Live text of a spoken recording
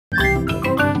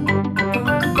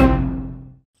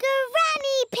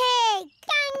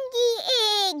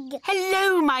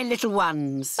my little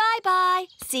ones. Bye-bye.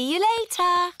 See you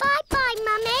later. Bye-bye,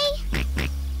 Mummy.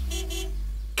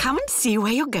 Come and see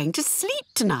where you're going to sleep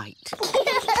tonight.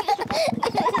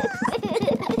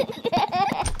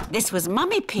 This was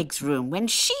Mummy Pig's room when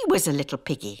she was a little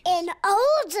piggy. In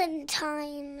olden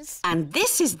times. And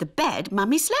this is the bed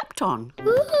Mummy slept on.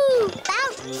 Ooh,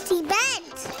 bouncy bed.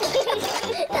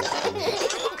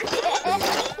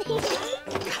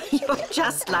 You're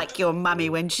just like your mummy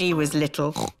when she was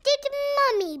little. Did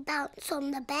Mummy bounce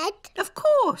on the bed? Of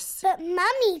course. But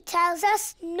Mummy tells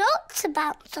us not to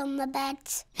bounce on the bed.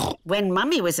 When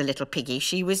Mummy was a little piggy,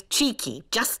 she was cheeky,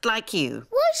 just like you.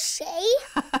 Was she?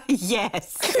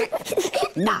 Yes.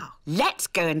 Now, let's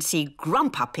go and see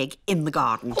Grandpa Pig in the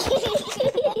garden.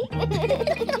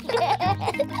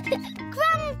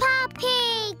 Grandpa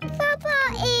Pig! Peppa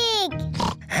Pig!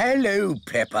 Hello,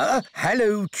 Peppa.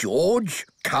 Hello, George.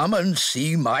 Come and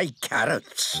see my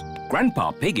carrots.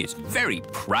 Grandpa Pig is very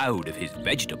proud of his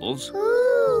vegetables.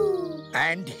 Ooh!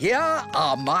 And here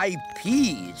are my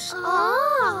peas.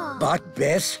 Ah! But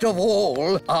best of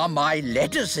all are my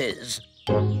lettuces.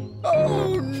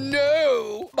 Oh,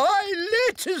 no! My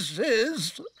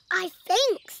lettuces! I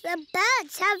think the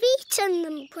birds have eaten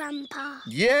them, Grandpa.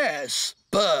 Yes,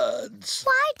 birds.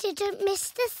 Why didn't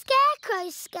Mr. Scarecrow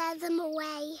scare them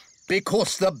away?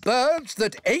 Because the birds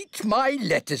that ate my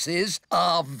lettuces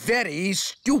are very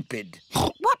stupid.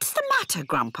 What's the matter,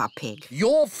 Grandpa Pig?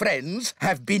 Your friends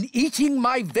have been eating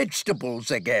my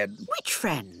vegetables again. Which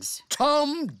friends?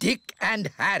 Tom, Dick and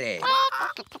Harry.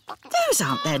 Those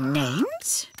aren't their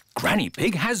names. Granny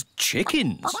Pig has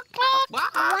chickens.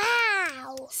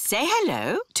 Wow! Say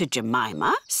hello to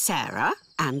Jemima, Sarah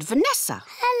and Vanessa.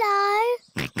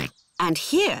 Hello. And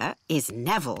here is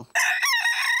Neville.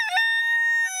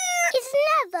 Is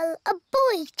Neville a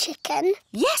boy chicken?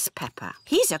 Yes, Peppa.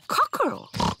 He's a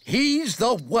cockerel. He's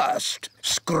the worst,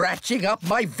 scratching up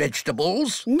my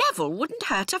vegetables. Neville wouldn't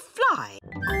hurt a fly.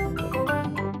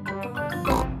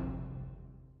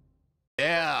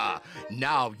 There.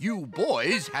 Now you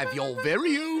boys have your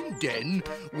very own den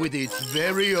with its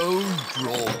very own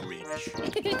drawbridge.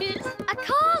 A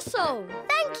castle.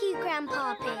 Thank you,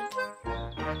 Grandpa Pig.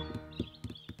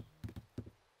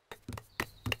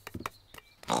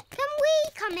 Can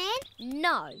we come in?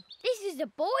 No, this is a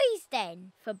boys'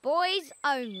 den for boys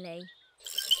only.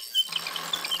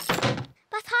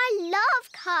 But I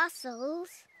love castles.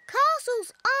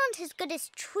 Castles aren't as good as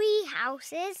tree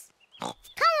houses. Come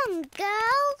on,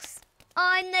 girls.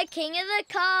 I'm the king of the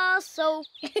castle.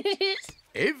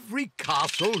 Every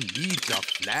castle needs a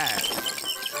flag.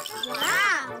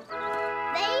 Wow.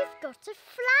 They've got a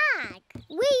flag.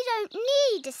 We don't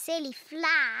need a silly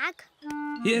flag.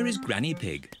 Here is Granny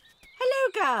Pig.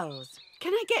 Hello, girls.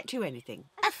 Can I get you anything?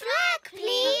 A flag,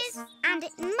 please. And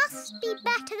it must be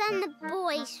better than the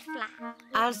boys' flag.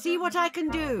 I'll see what I can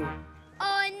do.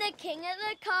 I'm the king of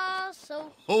the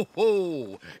castle. Ho,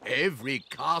 ho! Every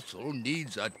castle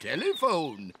needs a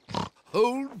telephone.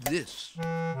 Hold this.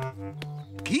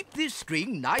 Keep this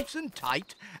string nice and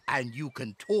tight and you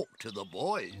can talk to the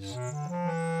boys.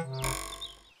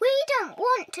 We don't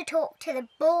want to talk to the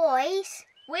boys.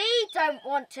 We don't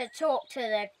want to talk to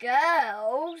the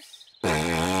girls.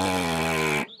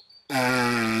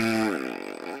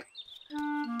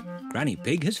 Granny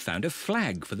Pig has found a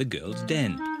flag for the girls'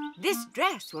 den. This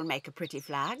dress will make a pretty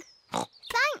flag.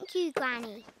 Thank you,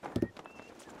 Granny.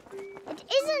 It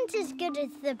isn't as good as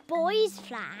the boys'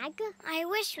 flag. I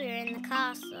wish we were in the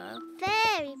castle.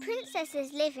 Fairy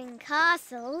princesses live in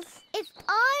castles. If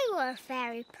I were a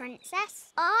fairy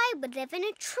princess, I would live in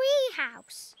a tree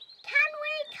house. Can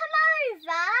we come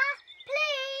over,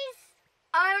 please?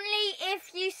 Only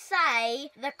if you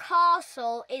say the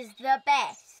castle is the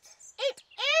best. It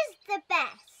is the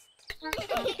best.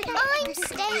 I'm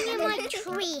staying in my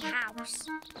tree house.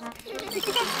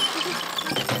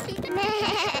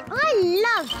 I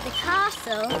love the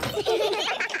castle.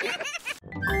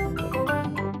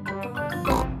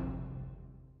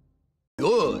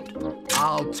 Good.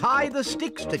 I'll tie the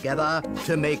sticks together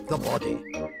to make the body.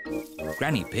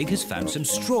 Granny Pig has found some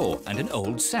straw and an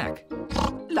old sack.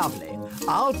 Lovely.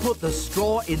 I'll put the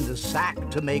straw in the sack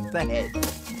to make the head.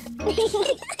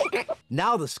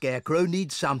 Now the Scarecrow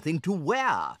needs something to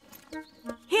wear.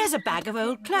 Here's a bag of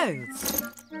old clothes.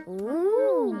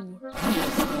 Ooh.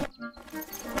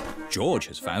 George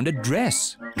has found a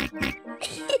dress.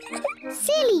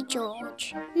 Silly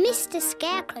George. Mr.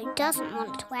 Scarecrow doesn't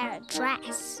want to wear a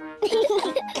dress.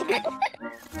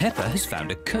 Peppa has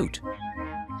found a coat.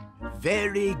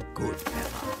 Very good,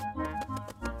 Peppa.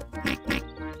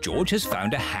 George has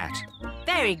found a hat.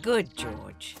 Very good,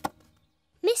 George.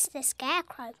 Mr.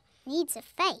 Scarecrow, needs a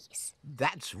face.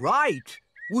 That's right.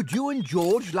 Would you and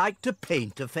George like to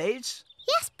paint a face?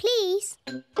 Yes, please.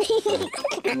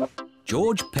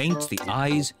 George paints the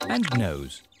eyes and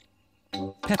nose.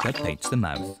 Peppa paints the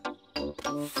mouth.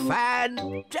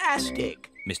 Fantastic!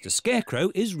 Mr.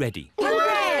 Scarecrow is ready.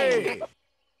 Hooray!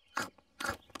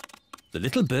 The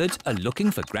little birds are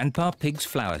looking for Grandpa Pig's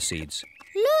flower seeds.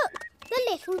 Look, the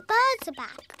little birds are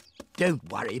back. Don't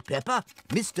worry, Peppa.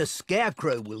 Mr.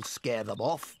 Scarecrow will scare them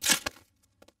off.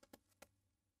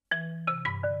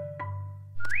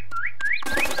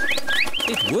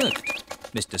 It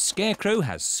worked. Mr. Scarecrow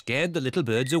has scared the little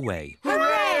birds away.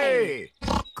 Hooray!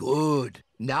 Good.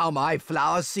 Now my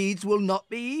flower seeds will not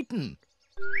be eaten.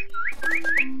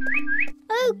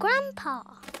 Oh, Grandpa,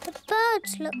 the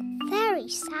birds look very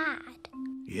sad.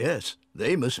 Yes,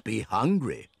 they must be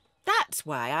hungry. That's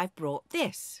why I've brought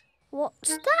this.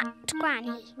 What's that,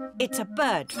 Granny? It's a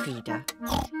bird feeder.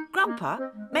 Grandpa,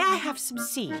 may I have some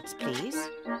seeds, please?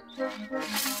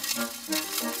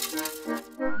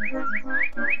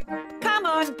 Come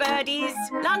on, birdies.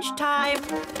 Lunchtime.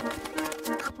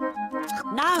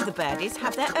 Now the birdies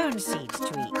have their own seeds to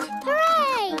eat.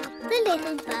 Hooray! The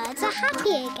little birds are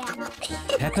happy again.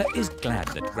 Peppa is glad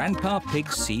that Grandpa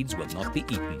Pig's seeds will not be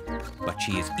eaten. But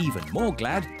she is even more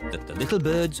glad that the little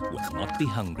birds will not be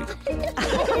hungry.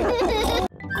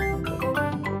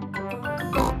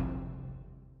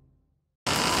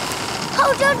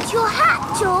 Hold on to your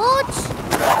hat, George.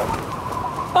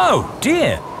 Oh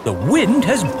dear! The wind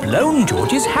has blown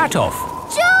George's hat off.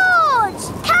 George,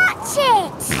 catch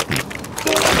it!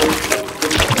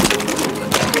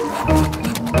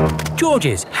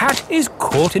 George's hat is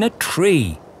caught in a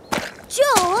tree.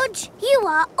 George, you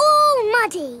are all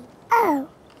muddy. Oh,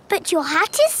 but your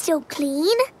hat is still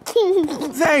clean.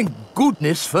 Thank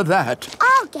goodness for that.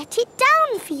 I'll get it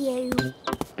down for you.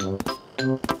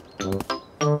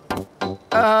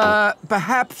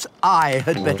 Perhaps I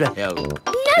had better help.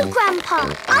 No,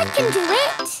 Grandpa, I can do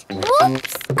it.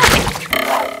 Whoops.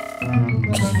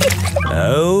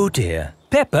 Oh dear.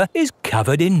 Peppa is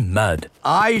covered in mud.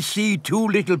 I see two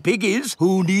little piggies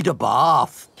who need a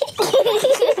bath.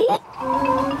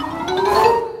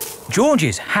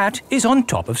 George's hat is on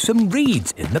top of some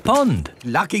reeds in the pond.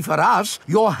 Lucky for us,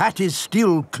 your hat is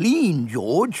still clean,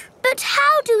 George. But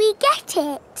how do we get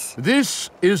it? This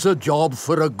is a job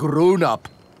for a grown-up.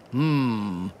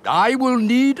 I will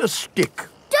need a stick.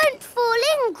 Don't fall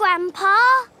in, Grandpa.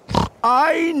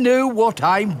 I know what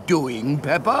I'm doing,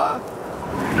 Peppa.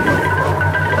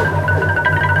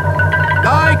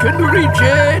 I can reach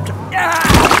it.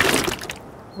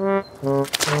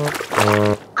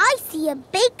 I see a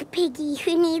big piggy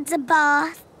who needs a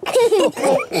bath.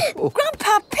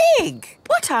 Grandpa Pig,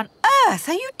 what on earth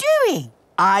are you doing?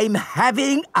 I'm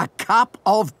having a cup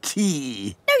of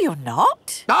tea. No, you're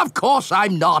not. Of course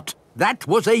I'm not. That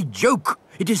was a joke.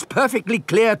 It is perfectly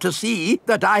clear to see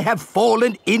that I have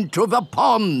fallen into the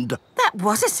pond. That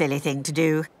was a silly thing to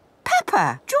do.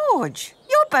 Peppa, George,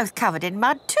 you're both covered in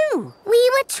mud too.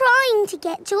 We were trying to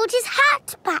get George's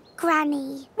hat back,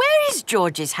 Granny. Where is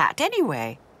George's hat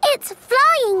anyway? It's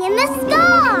flying in the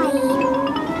sky.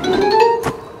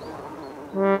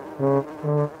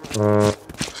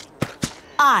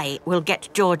 I will get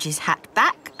George's hat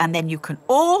back and then you can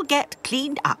all get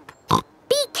cleaned up.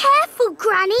 Be careful,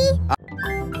 Granny.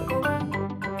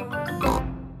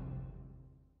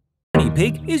 Granny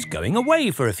Pig is going away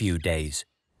for a few days.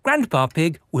 Grandpa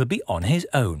Pig will be on his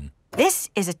own.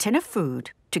 This is a tin of food.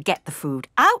 To get the food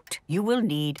out, you will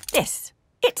need this.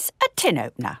 It's a tin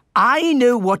opener. I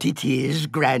know what it is,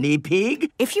 Granny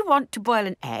Pig. If you want to boil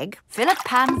an egg, fill a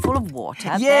pan full of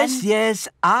water, Yes,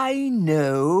 I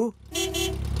know.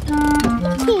 Granny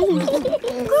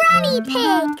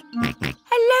Pig!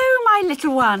 Hello, my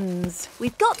little ones.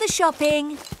 We've got the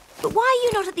shopping. But why are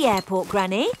you not at the airport,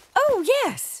 Granny? Oh,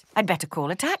 yes. I'd better call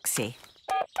a taxi.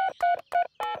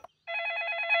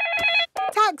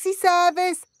 Taxi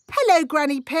service. Hello,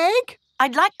 Granny Pig.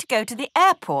 I'd like to go to the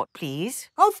airport, please.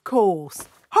 Of course.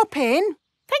 Hop in.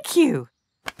 Thank you.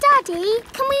 Daddy,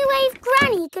 can we wave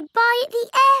Granny goodbye at the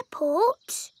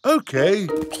airport? OK.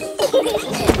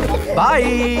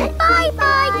 Bye.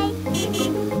 Bye-bye.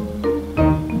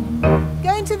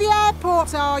 Going to the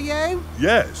airport, are you?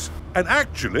 Yes. And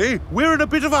actually, we're in a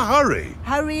bit of a hurry.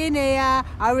 Hurry in here,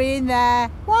 hurry in there.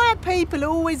 Why are people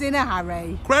always in a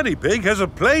hurry? Granny Pig has a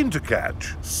plane to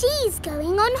catch. She's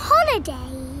going on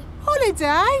holiday.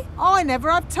 Holiday? I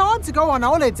never have time to go on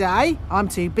holiday. I'm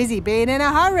too busy being in a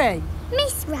hurry.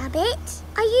 Miss Rabbit,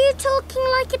 are you talking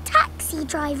like a taxi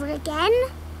driver again?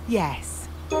 Yes.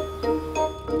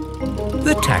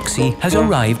 The taxi has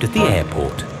arrived at the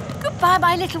airport. Goodbye,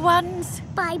 my little ones.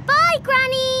 Bye-bye,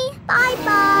 Granny.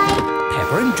 Bye-bye.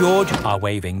 Peppa and George are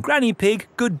waving Granny Pig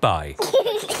goodbye.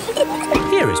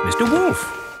 Here is Mr.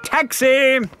 Wolf.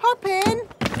 Taxi! Hop in.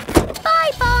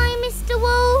 Bye-bye, Mr.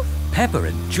 Wolf. Peppa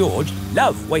and George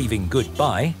love waving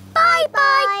goodbye.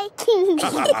 Bye-bye.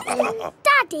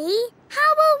 Daddy,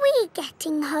 how are we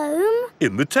getting home?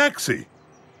 In the taxi.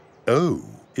 Oh,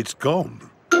 it's gone.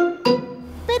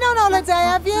 Been on holiday,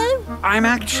 have you? I'm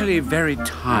actually very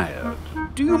tired.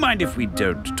 Do you mind if we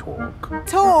don't talk?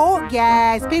 Talk?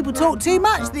 Yes. People talk too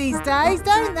much these days,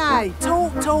 don't they?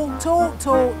 Talk, talk, talk,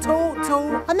 talk, talk,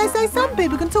 talk. And they say some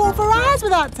people can talk for hours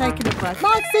without taking a breath.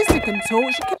 My sister can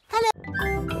talk. She can... Hello.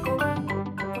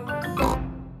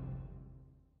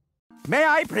 May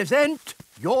I present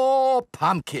your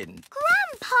pumpkin?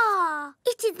 Grandpa,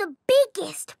 it is the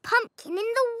biggest pumpkin in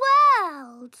the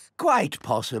world. Quite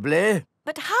possibly.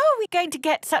 But how are we going to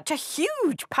get such a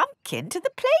huge pumpkin to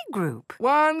the playgroup?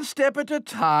 One step at a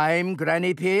time,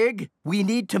 Granny Pig. We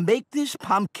need to make this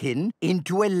pumpkin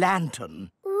into a lantern.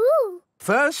 Ooh.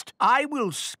 First, I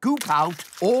will scoop out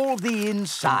all the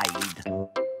inside.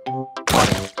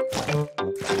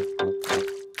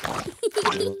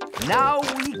 Now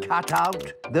we cut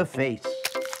out the face.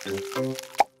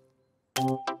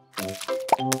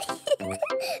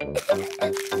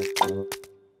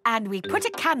 And we put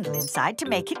a candle inside to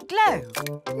make it glow.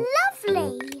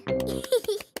 Lovely.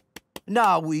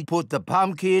 Now we put the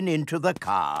pumpkin into the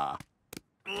car.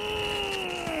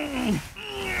 The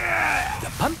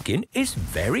pumpkin is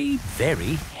very,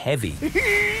 very heavy.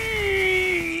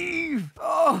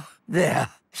 Oh, there.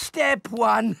 Step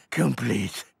one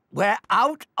complete. We're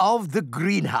out of the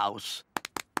greenhouse.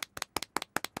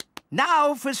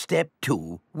 Now for step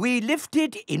two. We lift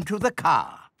it into the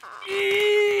car.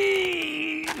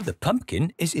 The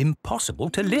pumpkin is impossible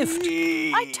to lift.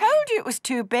 I told you it was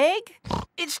too big.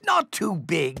 It's not too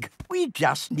big. We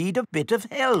just need a bit of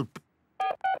help.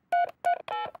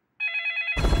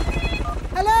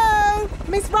 Hello?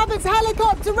 Miss Rabbit's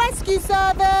helicopter rescue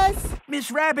service. Miss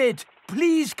Rabbit,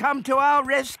 please come to our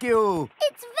rescue.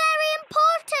 It's very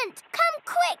important. Come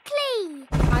quickly.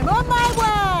 I'm on my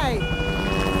way.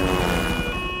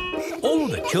 All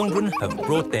the children have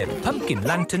brought their pumpkin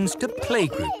lanterns to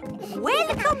playgroup.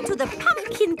 Welcome to the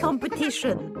pumpkin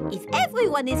competition. If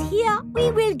everyone is here,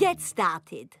 we will get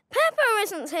started. Peppa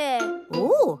isn't here.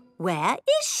 Oh, where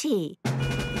is she?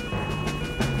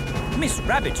 Miss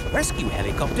Rabbit's rescue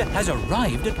helicopter has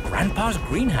arrived at Grandpa's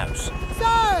greenhouse.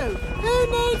 So, who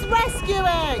needs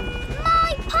rescuing?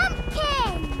 My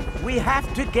pumpkin. We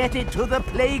have to get it to the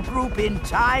playgroup in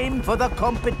time for the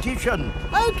competition.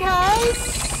 OK.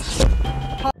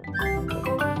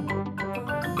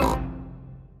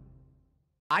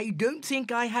 I don't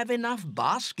think I have enough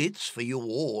baskets for you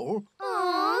all.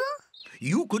 Aww.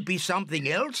 You could be something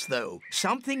else, though.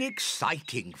 Something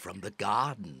exciting from the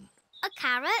garden. A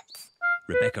carrot.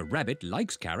 Rebecca Rabbit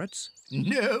likes carrots.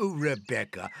 No,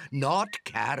 Rebecca, not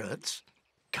carrots.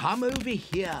 Come over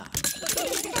here.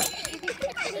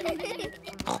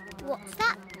 What's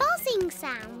that buzzing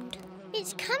sound?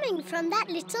 It's coming from that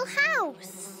little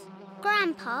house.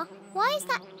 Grandpa, why is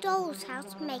that doll's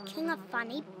house making a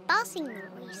funny buzzing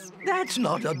noise? That's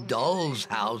not a doll's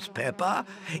house, Peppa.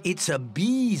 It's a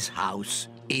bee's house.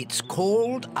 It's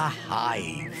called a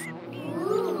hive.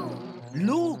 Ooh.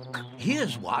 Look,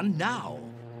 here's one now.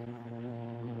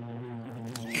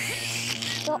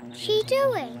 What's she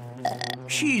doing?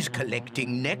 She's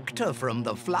collecting nectar from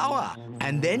the flower,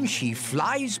 and then she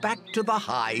flies back to the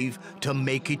hive to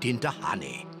make it into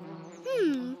honey.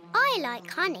 I like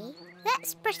honey.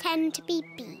 Let's pretend to be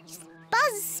bees.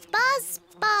 Buzz, buzz,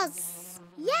 buzz.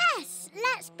 Yes,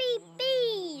 let's be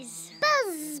bees.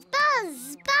 Buzz,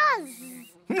 buzz, buzz.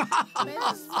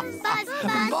 Buzz, buzz, buzz,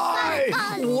 My,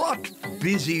 buzz. what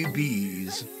busy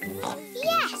bees.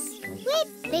 Yes,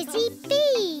 we're busy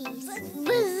bees.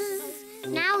 Buzz.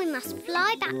 Now we must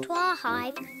fly back to our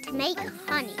hive to make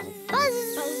honey.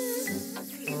 Buzz.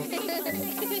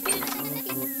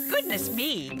 Goodness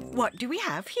me, what do we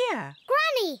have here?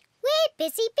 Granny, we're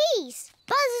busy bees.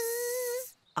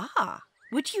 Buzz. Ah,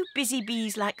 would you busy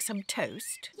bees like some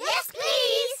toast? Yes,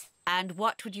 please. And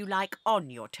what would you like on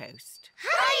your toast?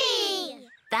 Honey.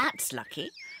 That's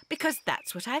lucky, because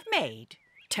that's what I've made.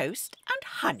 Toast and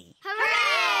honey.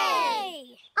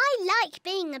 Hooray! I like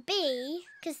being a bee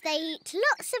because they eat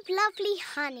lots of lovely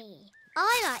honey.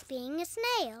 I like being a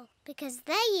snail because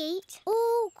they eat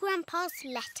all Grandpa's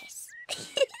lettuce.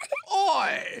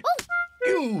 Oi! Oh.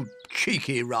 You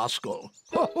cheeky rascal.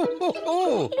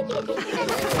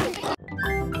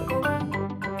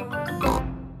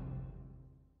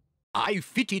 I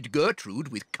fitted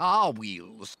Gertrude with car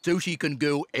wheels so she can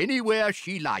go anywhere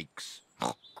she likes.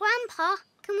 Grandpa,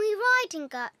 can we ride in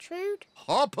Gertrude?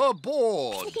 Hop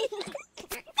aboard.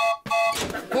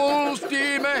 Full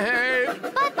steam ahead.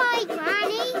 Bye-bye,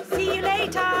 Granny. See you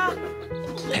later.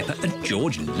 Peppa and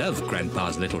George love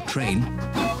Grandpa's little train.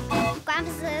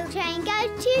 Grandpa's little train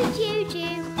goes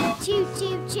choo-choo-choo.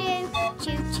 Choo-choo-choo.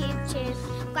 Choo-choo-choo.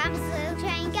 Grandpa's little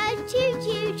train goes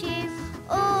choo-choo-choo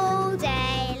all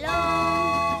day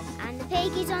long. And the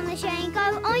piggies on the train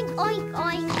go oink, oink,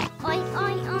 oink. Oink,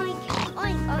 oink, oink.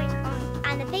 Oink, oink, oink.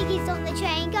 And the piggies on the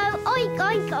train go oink,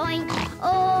 oink, oink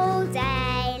all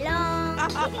day long.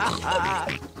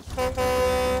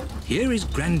 Here is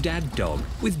Grandad Dog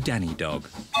with Danny Dog.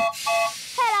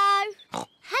 Hello.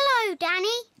 Hello,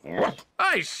 Danny.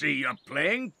 I see you're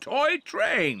playing toy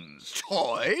trains.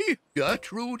 Toy?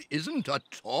 Gertrude isn't a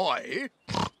toy.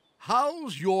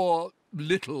 How's your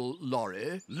little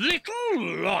lorry? Little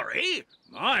lorry?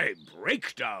 My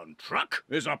breakdown truck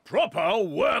is a proper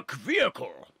work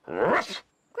vehicle.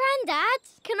 Grandad,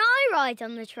 can I ride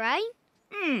on the train?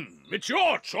 It's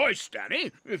your choice,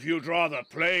 Danny. If you'd rather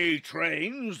play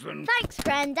trains than... Thanks,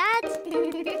 Grandad.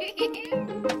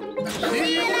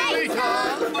 See you later.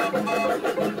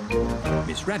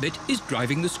 Miss Rabbit is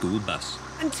driving the school bus.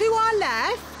 And to our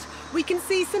left, we can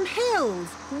see some hills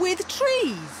with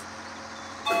trees.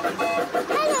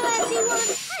 Hello, everyone.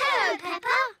 Hello,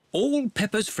 Peppa. All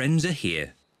Peppa's friends are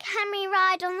here. Can we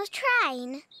ride on the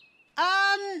train?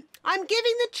 I'm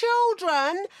giving the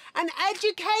children an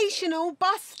educational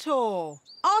bus tour.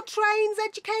 Are trains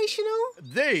educational?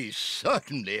 They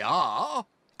certainly are.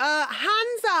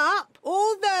 Hands up,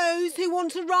 all those who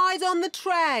want to ride on the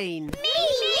train.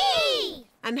 Me!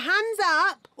 And hands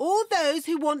up, all those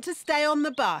who want to stay on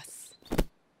the bus.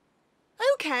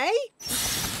 OK.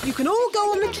 You can all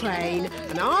go on the train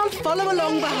and I'll follow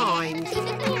along behind.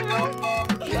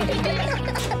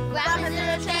 Grandpa's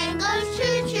little train goes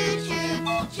choo-choo-choo,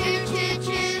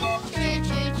 choo-choo-choo,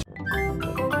 choo-choo-choo.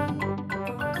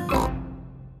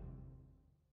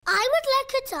 I would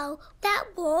like a doll that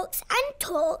walks and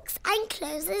talks and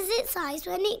closes its eyes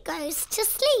when it goes to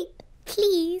sleep,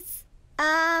 please.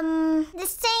 The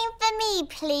same for me,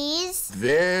 please.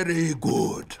 Very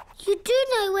good. You do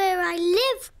know where I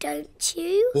live, don't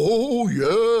you? Oh,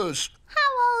 yes.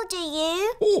 How old are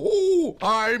you? Oh,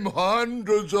 I'm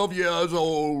hundreds of years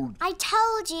old. I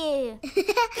told you.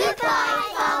 Goodbye,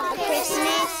 Father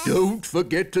Christmas. Don't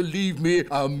forget to leave me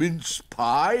a mince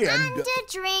pie and a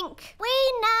drink.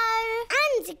 We know.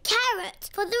 And a carrot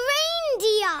for the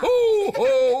reindeer. Ho,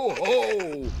 ho, ho!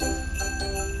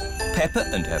 Peppa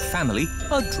and her family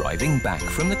are driving back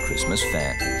from the Christmas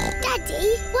fair.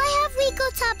 Daddy, why have we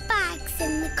got our bags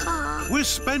in the car? We're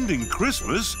spending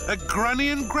Christmas at Granny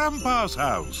and Grandpa's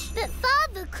house. But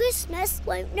Father Christmas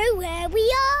won't know where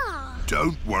we are.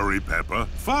 Don't worry, Peppa.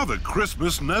 Father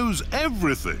Christmas knows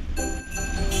everything.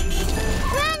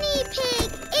 Granny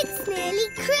Pig, it's nearly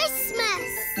Christmas.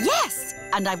 Yes,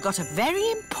 and I've got a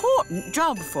very important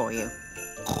job for you.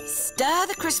 Stir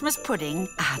the Christmas pudding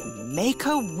and make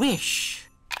a wish.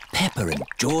 Peppa and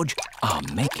George are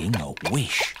making a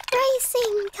wish.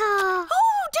 Racing car.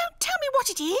 Oh, don't tell me what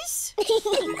it is.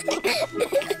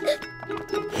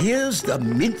 Here's the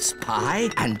mince pie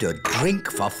and a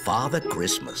drink for Father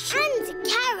Christmas. And a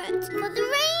carrot for the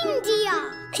reindeer.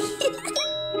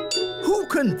 Who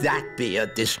can that be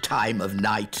at this time of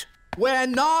night? We're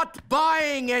not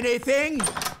buying anything.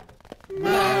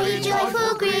 Merry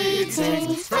joyful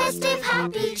greetings, festive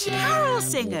happy cheer. Carol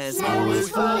singers. Always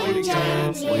falling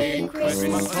gently,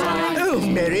 Christmas time. Oh,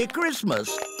 Merry Christmas.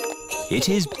 It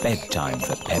is bedtime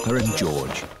for Peppa and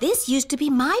George. This used to be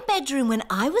my bedroom when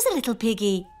I was a little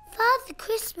piggy. Father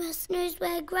Christmas knows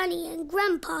where Granny and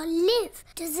Grandpa live,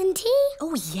 doesn't he?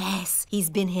 Oh, yes. He's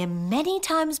been here many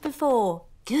times before.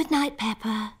 Good night,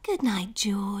 Peppa. Good night,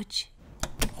 George.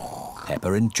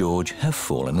 Peppa and George have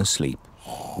fallen asleep.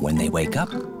 When they wake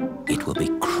up, it will be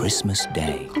Christmas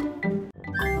Day.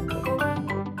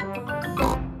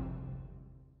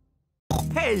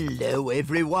 Hello,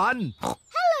 everyone.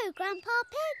 Hello, Grandpa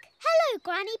Pig. Hello,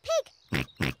 Granny Pig.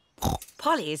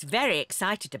 Polly is very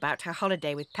excited about her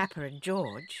holiday with Peppa and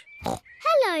George.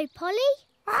 Hello, Polly.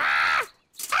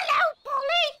 Hello,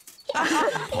 Polly.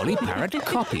 Polly Parrot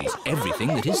copies everything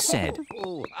that is said.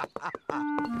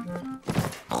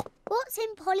 What's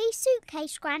in Polly's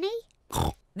suitcase, Granny?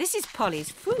 This is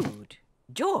Polly's food.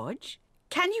 George,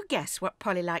 can you guess what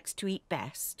Polly likes to eat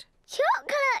best?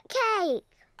 Chocolate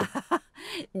cake.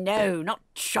 No, not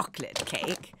chocolate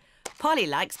cake. Polly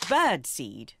likes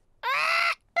birdseed.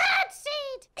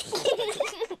 Birdseed.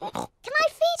 Can I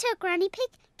feed her, Granny Pig?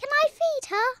 Can I feed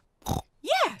her?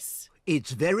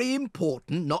 It's very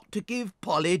important not to give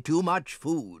Polly too much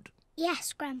food.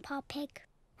 Yes, Grandpa Pig.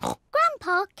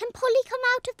 Grandpa, can Polly come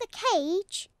out of the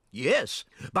cage? Yes,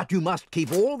 but you must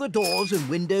keep all the doors and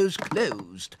windows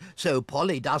closed so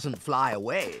Polly doesn't fly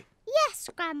away. Yes,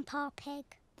 Grandpa Pig.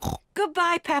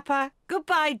 Goodbye, Peppa.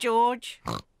 Goodbye, George.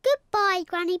 Goodbye,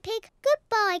 Granny Pig.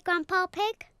 Goodbye, Grandpa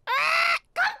Pig.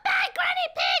 Goodbye, Granny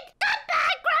Pig!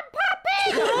 Goodbye, Grandpa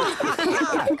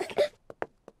Pig!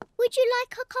 Would you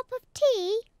like a cup of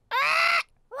tea?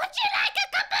 Would you like a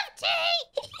cup of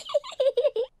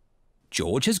tea?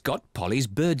 George has got Polly's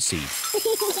birdseed.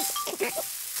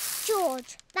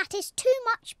 George, that is too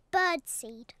much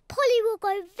birdseed. Polly will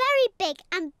go very big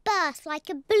and burst like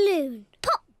a balloon.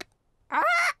 Pop!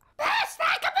 Burst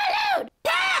like a balloon!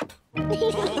 Pop!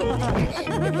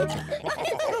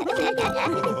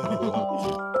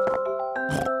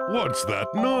 What's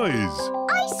that noise?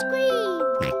 Ice cream!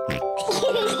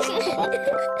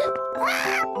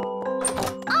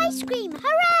 Ice cream,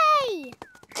 hooray!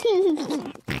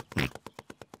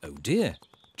 Oh dear,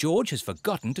 George has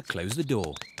forgotten to close the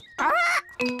door.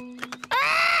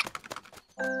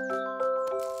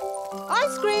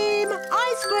 Ice cream!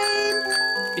 Ice cream!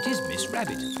 It is Miss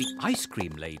Rabbit, the ice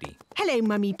cream lady. Hello,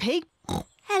 Mummy Pig.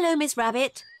 Hello, Miss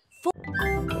Rabbit.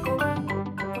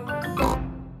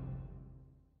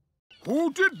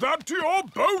 Who did that to your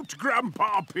boat,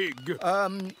 Grandpa Pig?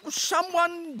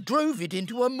 Someone drove it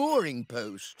into a mooring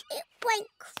post. It went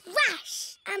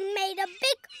crash and made a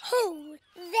big hole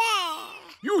there.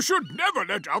 You should never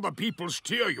let other people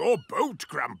steer your boat,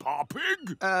 Grandpa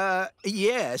Pig.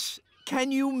 Yes.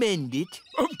 Can you mend it?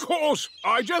 Of course.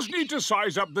 I just need to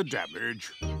size up the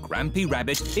damage. Grampy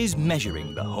Rabbit is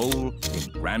measuring the hole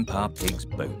in Grandpa Pig's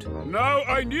boat. Now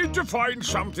I need to find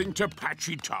something to patch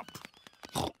it up.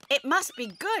 It must be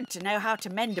good to know how to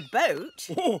mend a boat.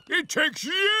 Oh, it takes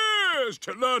years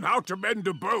to learn how to mend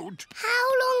a boat. How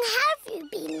long have you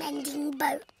been mending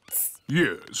boats?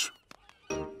 Years.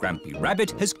 Grampy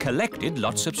Rabbit has collected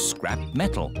lots of scrap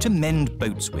metal to mend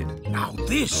boats with. Now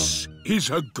this is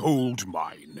a gold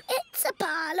mine. It's a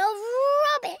pile of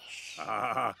rubbish.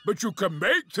 But you can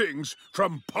make things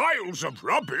from piles of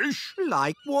rubbish.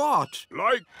 Like what?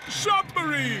 Like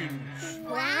submarines.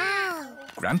 Wow.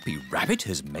 Grampy Rabbit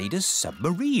has made a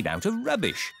submarine out of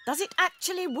rubbish. Does it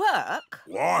actually work?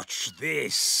 Watch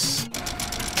this.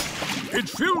 It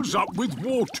fills up with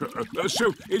water,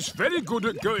 so it's very good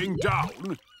at going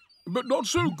down, but not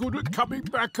so good at coming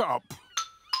back up.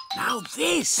 Now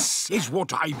this is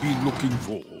what I've been looking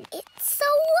for. It's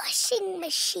a washing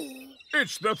machine.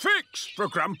 It's the fix for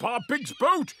Grandpa Pig's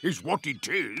boat, is what it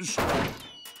is.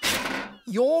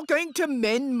 You're going to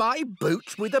mend my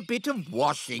boat with a bit of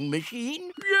washing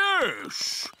machine?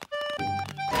 Yes.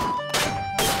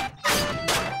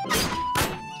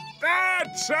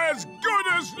 That's as good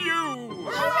as new!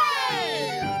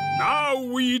 Hooray! Now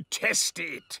we test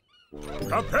it.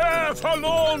 Prepare for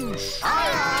launch!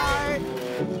 Aye,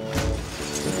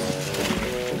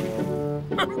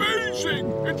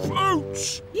 Amazing! It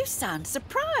floats! You sound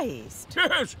surprised.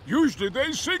 Yes, usually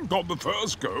they sink on the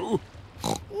first go.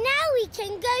 Now we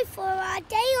can go for our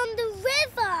day on the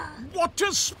river. What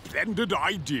a splendid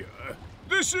idea!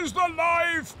 This is the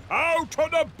life out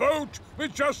on a boat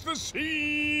with just the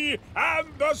sea and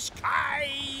the sky!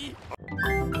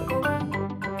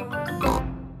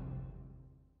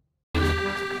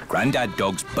 Grandad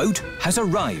Dog's boat has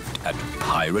arrived at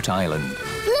Pirate Island.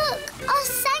 Look, our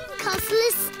sandcastle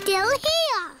is still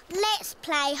here. Let's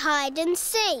play hide and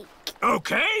seek.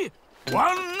 OK.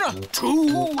 1,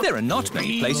 2... There are not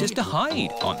many places to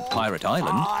hide on Pirate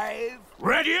Island. 5.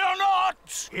 Ready or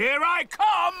not, here I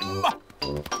come!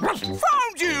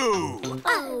 Found you!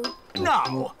 Oh.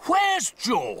 Now, where's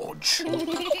George?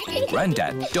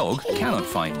 Grandad Dog cannot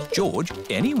find George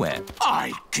anywhere.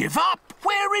 I give up.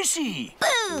 Where is he?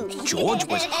 Boo! George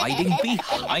was hiding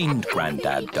behind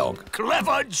Grandad Dog.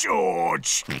 Clever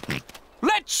George.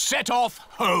 Let's set off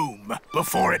home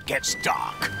before it gets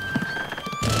dark.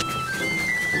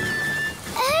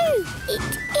 Oh, it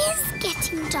is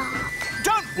getting dark.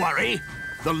 Don't worry.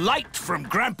 The light from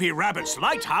Grampy Rabbit's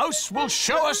lighthouse will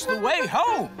show us the way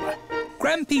home.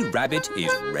 Grampy Rabbit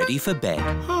is ready for bed.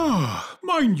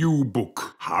 My new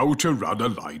book, How to Run a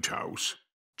Lighthouse.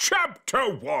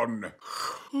 Chapter 1.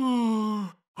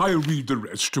 I'll read the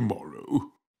rest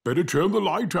tomorrow. Better turn the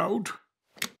light out.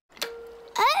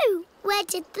 Oh, where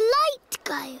did the light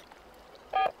go?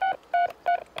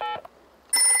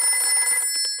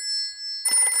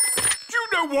 Do you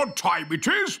know what time it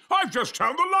is? I've just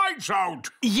turned the lights out.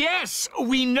 Yes,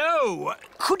 we know.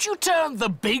 Could you turn the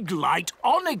big light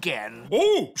on again?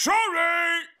 Oh,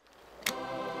 sorry.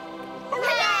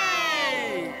 Hooray!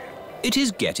 It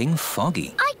is getting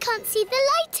foggy. I can't see the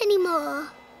light anymore.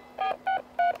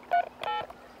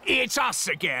 It's us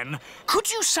again.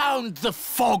 Could you sound the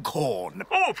foghorn?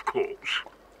 Of course.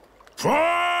 Fog!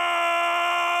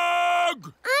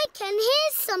 I can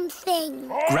hear something.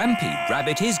 Grampy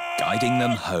Rabbit is guiding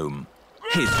them home.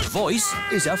 His voice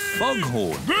is a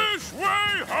foghorn. This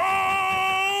way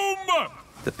home!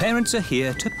 The parents are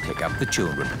here to pick up the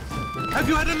children. Have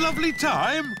you had a lovely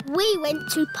time? We went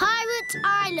to Pirate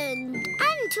Island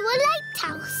and to a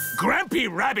lighthouse. Grampy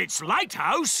Rabbit's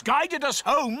lighthouse guided us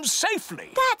home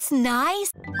safely. That's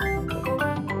nice.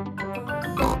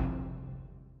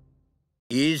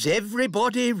 Is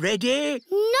everybody ready?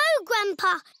 No,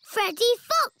 Grandpa. Freddy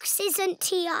Fox isn't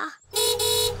here.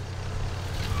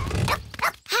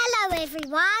 Hello,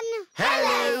 everyone.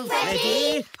 Hello,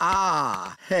 Freddy.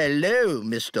 Ah, hello,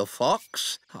 Mr.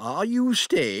 Fox. Are you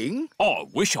staying? I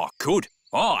wish I could.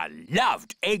 I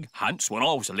loved egg hunts when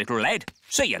I was a little lad.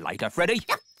 See you later, Freddy.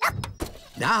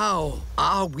 Now,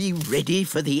 are we ready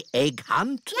for the egg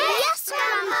hunt? Yes,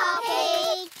 Grandpa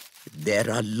Pig. There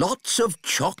are lots of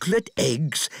chocolate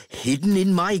eggs hidden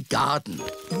in my garden.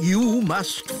 You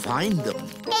must find them.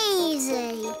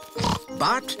 Easy.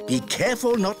 But be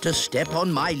careful not to step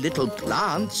on my little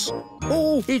plants.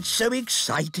 Oh, it's so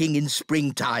exciting in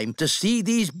springtime to see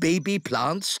these baby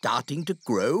plants starting to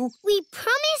grow. We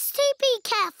promise to be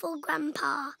careful,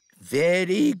 Grandpa.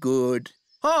 Very good.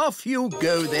 Off you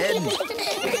go, then.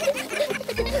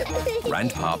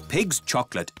 Grandpa Pig's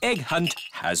chocolate egg hunt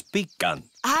has begun.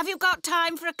 Have you got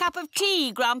time for a cup of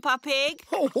tea, Grandpa Pig?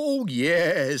 Oh,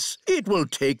 yes. It will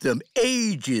take them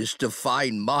ages to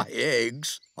find my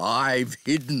eggs. I've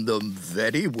hidden them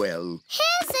very well.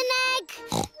 Here's an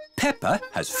egg. Peppa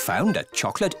has found a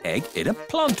chocolate egg in a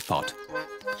plant pot.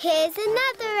 Here's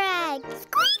another egg.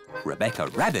 Squeak. Rebecca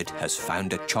Rabbit has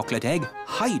found a chocolate egg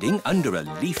hiding under a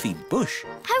leafy bush.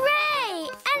 Hooray!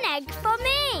 An egg for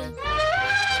me.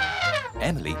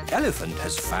 Emily Elephant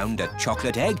has found a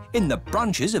chocolate egg in the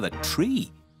branches of a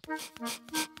tree.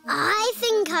 I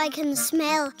think I can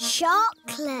smell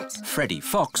chocolate. Freddy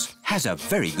Fox has a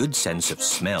very good sense of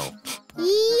smell.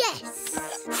 Yes.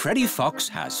 Freddy Fox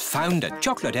has found a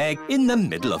chocolate egg in the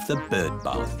middle of the bird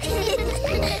bath.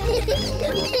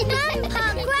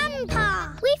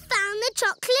 Grandpa, we found the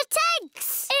chocolate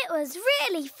eggs. It was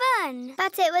really fun,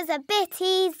 but it was a bit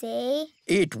easy.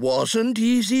 It wasn't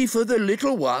easy for the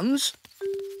little ones.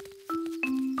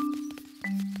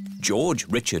 George,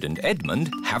 Richard and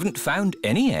Edmund haven't found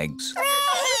any eggs.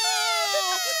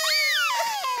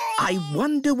 I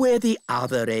wonder where the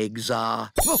other eggs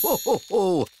are.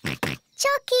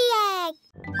 Chocky egg.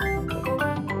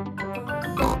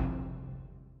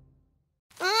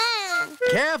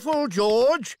 Careful,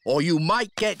 George, or you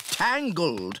might get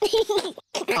tangled.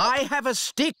 I have a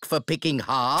stick for picking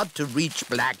hard to reach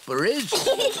blackberries.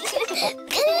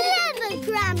 Clever,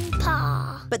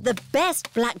 Grandpa. But the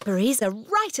best blackberries are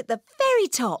right at the very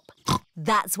top.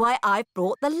 That's why I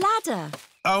brought the ladder.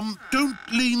 Don't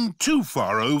lean too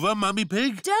far over, Mummy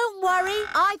Pig. Don't worry,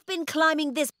 I've been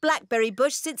climbing this blackberry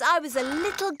bush since I was a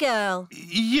little girl.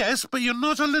 Yes, but you're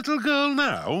not a little girl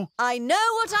now. I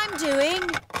know what I'm doing.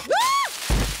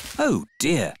 Oh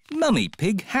dear, Mummy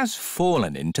Pig has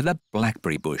fallen into the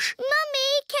blackberry bush.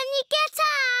 Mummy, can you get out?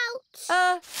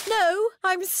 No,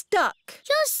 I'm stuck.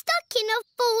 You're stuck in a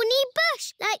thorny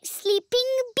bush like Sleeping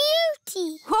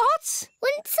Beauty. What?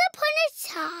 Once upon a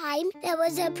time, there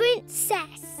was a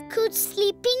princess called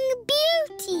Sleeping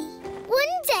Beauty.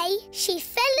 One day, she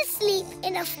fell asleep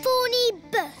in a thorny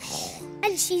bush,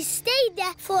 and she stayed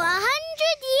there for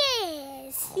 100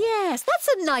 years. Yes, that's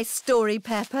a nice story,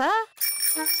 Peppa.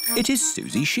 It is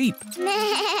Susie Sheep.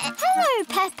 Hello,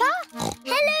 Peppa.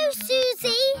 Hello,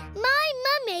 Susie. My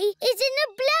mummy is in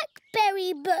a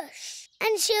blackberry bush,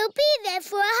 and she'll be there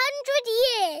for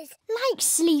 100 years. Like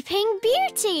Sleeping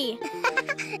Beauty.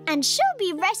 And she'll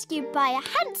be rescued by a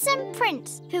handsome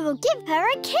prince who will give her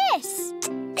a kiss.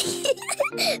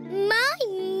 My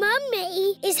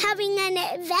mummy is having an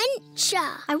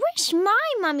adventure. I wish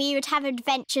my mummy would have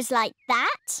adventures like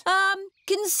that.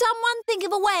 Can someone think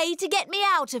of a way to get me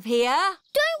out of here?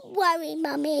 Don't worry,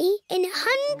 Mummy. In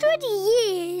 100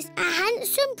 years, a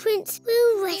handsome prince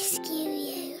will rescue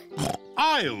you.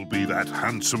 I'll be that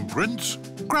handsome prince.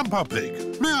 Grandpa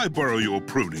Pig, may I borrow your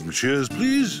pruning shears,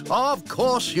 please? Of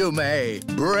course you may,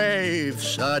 brave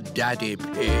Sir Daddy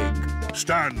Pig.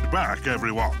 Stand back,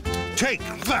 everyone. Take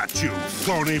that, you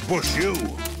thorny bush, you!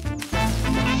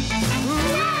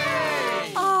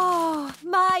 Oh,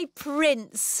 my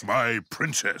prince. My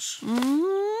princess. You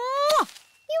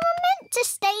were meant to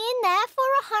stay in there for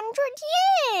 100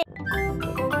 years.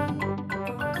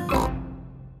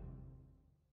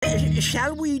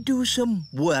 Shall we do some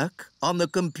work on the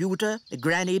computer,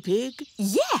 Granny Pig?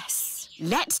 Yes.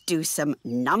 Let's do some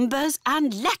numbers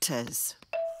and letters.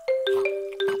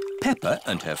 Peppa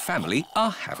and her family are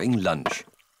having lunch.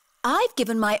 I've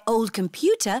given my old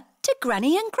computer to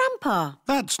Granny and Grandpa.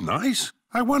 That's nice.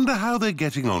 I wonder how they're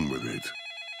getting on with it.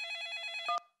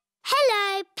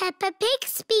 Hello, Peppa Pig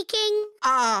speaking.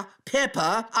 Ah,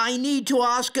 Peppa, I need to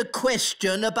ask a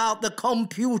question about the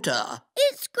computer.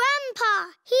 It's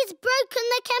Grandpa. He's broken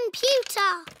the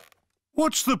computer.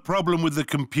 What's the problem with the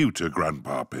computer,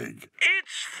 Grandpa Pig?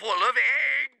 It's full of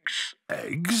eggs.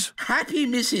 Eggs? Happy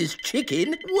Mrs.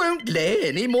 Chicken won't lay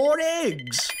any more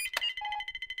eggs.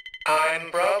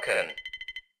 I'm broken.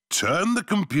 Turn the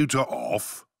computer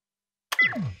off.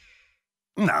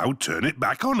 Now turn it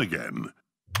back on again.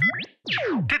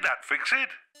 Did that fix it?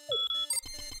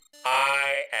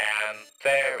 I am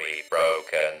very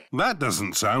broken. That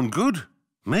doesn't sound good.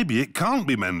 Maybe it can't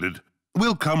be mended.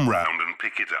 We'll come round and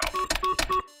pick it up.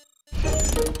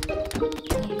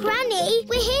 Granny,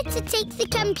 we're here to take the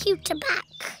computer back.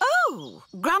 Oh,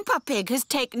 Grandpa Pig has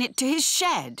taken it to his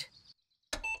shed.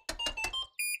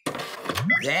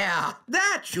 There,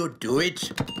 that should do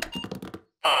it.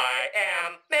 I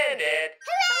am mended.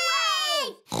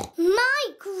 Hooray! My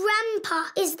Grandpa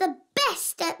is the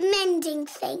best at mending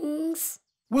things.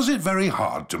 Was it very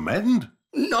hard to mend?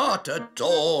 Not at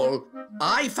all.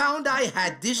 I found I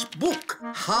had this book,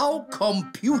 How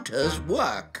Computers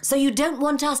Work. So you don't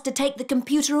want us to take the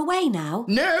computer away now?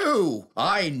 No,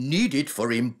 I need it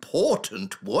for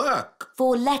important work.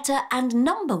 For letter and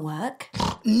number work?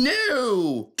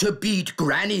 No, to beat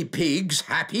Granny Pig's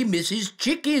Happy Mrs.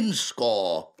 Chicken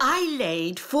score. I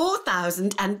laid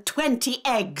 4,020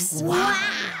 eggs.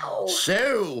 Wow!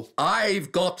 So,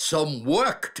 I've got some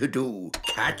work to do,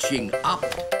 catching up.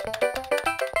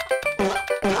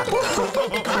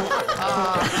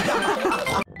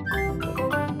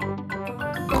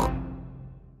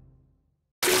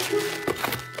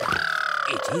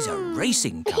 It is a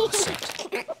racing car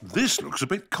set. This looks a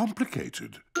bit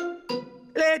complicated.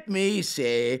 Let me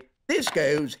see. This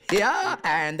goes here,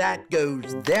 and that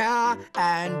goes there,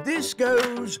 and this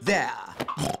goes there.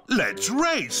 Let's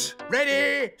race.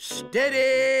 Ready,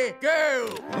 steady, go!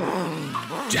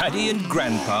 Daddy and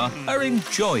Grandpa are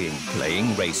enjoying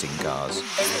playing racing cars.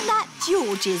 Isn't that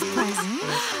George's present?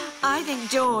 I think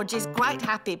George is quite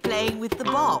happy playing with the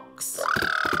box.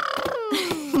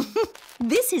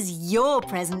 This is your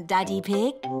present, Daddy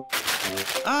Pig.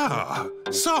 Ah,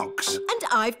 socks. And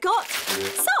I've got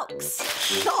socks.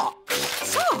 Socks?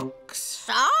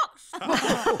 Socks?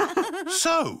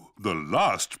 So, the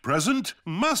last present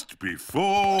must be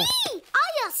for... Me!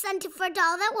 I asked Santa for a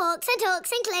doll that walks and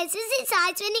talks and closes its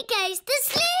eyes when it goes to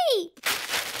sleep.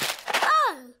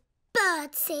 Oh,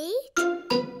 birdseed.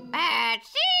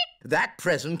 Birdseed? That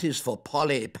present is for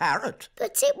Polly Parrot.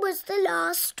 But it was the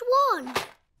last one.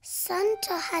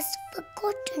 Santa has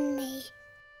forgotten me.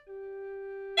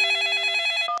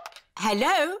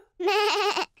 Hello?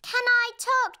 Can I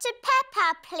talk to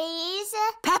Peppa, please?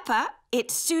 Peppa,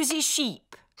 it's Susie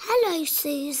Sheep. Hello,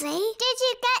 Susie. Did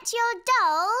you get your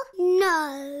doll?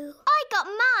 No. I got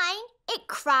mine. It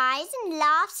cries and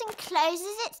laughs and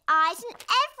closes its eyes and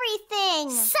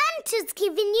everything. Santa's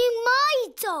giving you my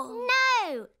doll.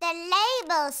 No, the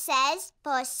label says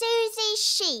for Susie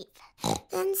Sheep.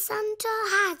 Then Santa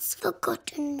has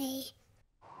forgotten me.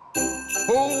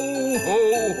 Ho, ho,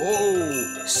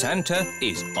 ho! Santa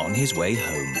is on his way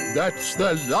home. That's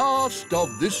the last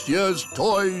of this year's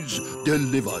toys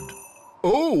delivered.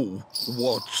 Oh,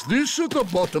 what's this at the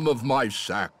bottom of my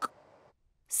sack?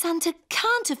 Santa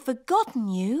can't have forgotten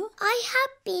you. I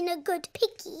have been a good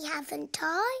piggy, haven't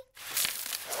I?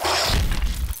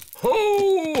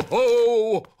 Ho,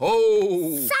 ho,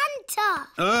 ho!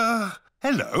 Santa!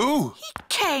 Hello? He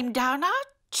came down our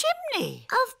chimney.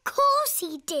 Of course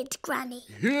he did, Granny.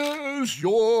 Here's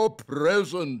your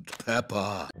present,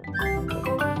 Peppa.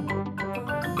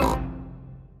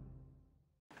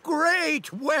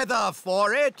 Great weather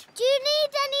for it. Do you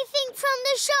need anything from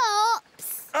the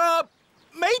shops?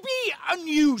 Maybe a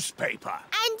newspaper.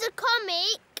 And a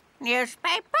comic?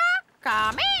 Newspaper?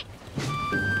 Comic?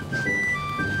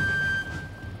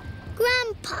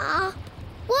 Grandpa,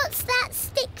 what's that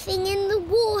stick thing in the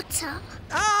water?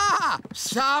 Ah!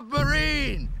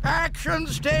 Submarine! Action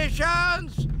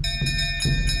stations!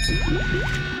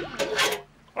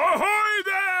 Ahoy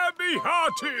there, me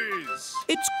hearties!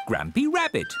 It's Grampy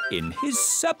Rabbit in his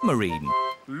submarine.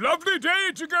 Lovely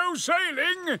day to go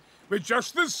sailing with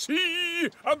just the sea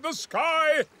and the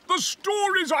sky, the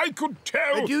stories I could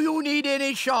tell. Do you need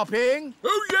any shopping?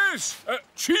 Oh, yes.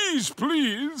 Cheese,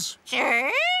 please.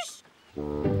 Cheese?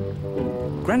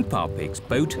 Grandpa Pig's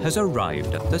boat has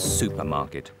arrived at the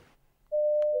supermarket.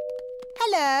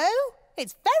 Hello.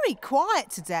 It's very quiet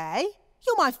today.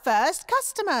 You're my first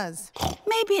customers.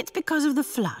 Maybe it's because of the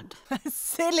flood.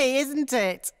 Silly, isn't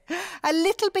it? A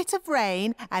little bit of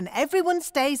rain and everyone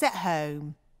stays at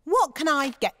home. What can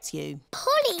I get you?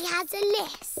 Polly has a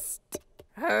list.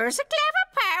 Who's a clever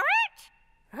parrot?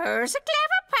 Who's a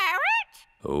clever parrot?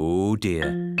 Oh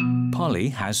dear. Polly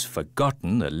has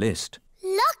forgotten the list.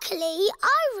 Luckily,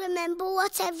 I remember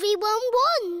what everyone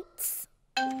wants.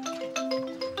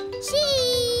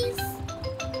 Cheese!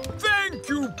 Thank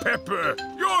you, Peppa.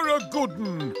 You're a good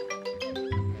un.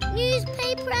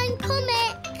 Newspaper and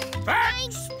comic.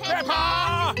 Thanks,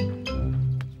 Peppa!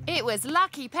 It was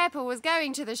lucky Peppa was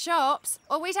going to the shops,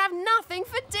 or we'd have nothing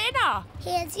for dinner.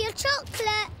 Here's your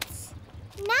chocolates.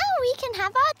 Now we can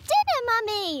have our dinner,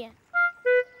 Mummy.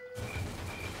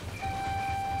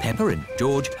 Peppa and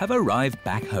George have arrived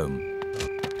back home.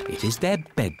 It is their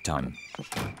bedtime.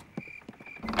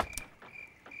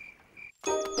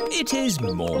 It is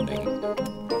morning.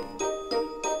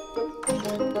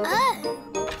 Oh.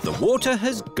 The water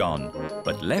has gone,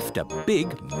 but left a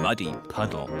big muddy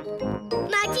puddle.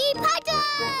 Muddy puddle!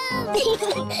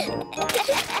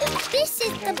 This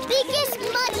is the biggest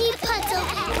muddy puddle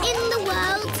in the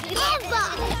world ever!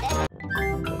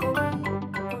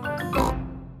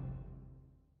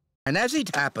 And as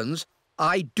it happens,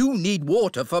 I do need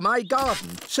water for my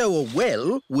garden, so a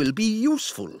well will be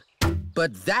useful.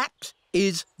 But that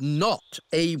is not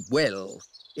a well.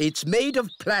 It's made of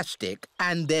plastic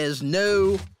and there's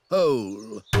no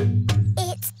hole.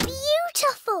 It's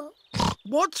beautiful.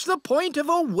 What's the point of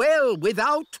a well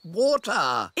without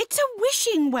water? It's a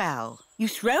wishing well. You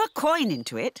throw a coin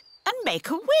into it and make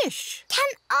a wish. Can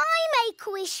I make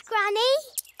a wish, Granny?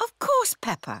 Of course,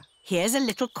 Peppa. Here's a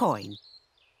little coin.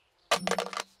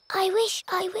 I wish,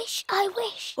 I wish, I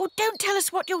wish. Oh, don't tell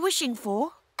us what you're wishing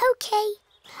for. OK.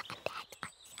 And then I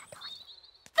said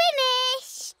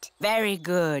finished! Very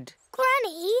good.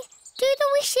 Granny, do the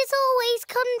wishes always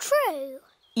come true?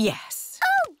 Yes.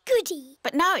 Oh, goody.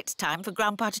 But now it's time for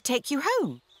Grandpa to take you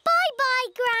home.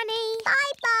 Bye-bye, Granny.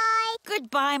 Bye-bye.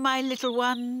 Goodbye, my little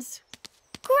ones.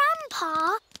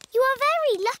 Grandpa, you are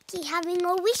very lucky having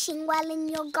a wishing well in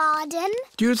your garden.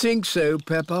 Do you think so,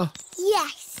 Peppa?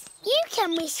 Yes. You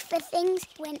can wish for things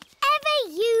whenever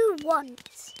you want.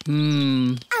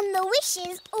 Hmm. And the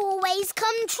wishes always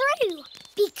come true,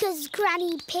 because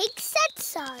Granny Pig said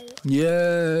so.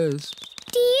 Yes.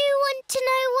 Do you want to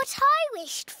know what I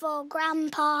wished for,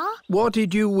 Grandpa? What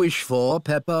did you wish for,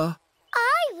 Peppa?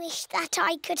 I wish that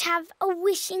I could have a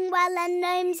wishing well and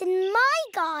gnomes in my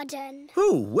garden.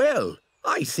 Oh, well,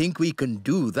 I think we can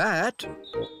do that.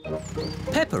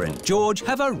 Peppa and George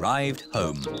have arrived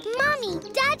home. Mummy,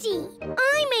 Daddy,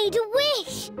 I made a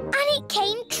wish and it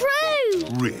came true.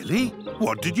 Really?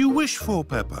 What did you wish for,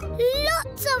 Peppa?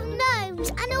 Lots of gnomes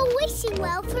and a wishing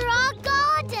well for our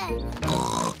garden.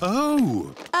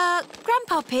 Oh.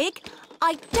 Grandpa Pig,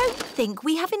 I don't think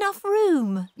we have enough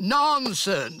room.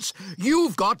 Nonsense!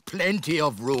 You've got plenty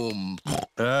of room.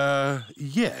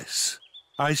 Yes.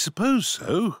 I suppose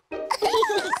so.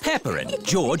 Peppa and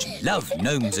George love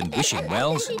gnomes and wishing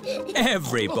wells.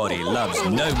 Everybody loves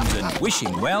gnomes and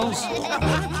wishing wells.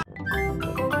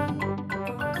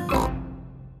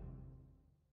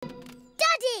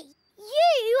 Daddy,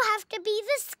 you have to be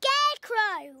the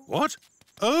scarecrow. What?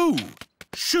 Oh!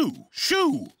 Shoo!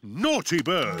 Shoo! Naughty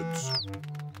birds!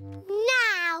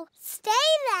 Now, stay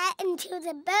there until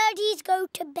the birdies go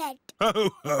to bed.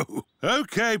 Ho, ho!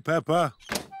 OK, Peppa.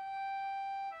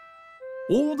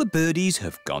 All the birdies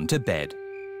have gone to bed.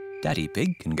 Daddy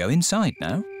Pig can go inside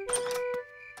now.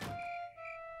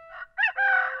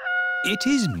 It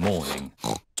is morning.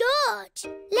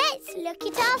 George, let's look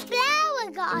at our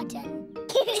flower garden.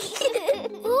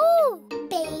 Ooh,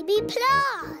 baby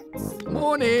plants.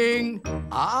 Morning.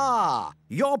 Ah,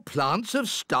 your plants have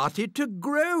started to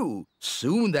grow.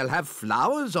 Soon they'll have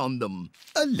flowers on them.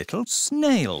 A little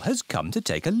snail has come to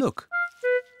take a look.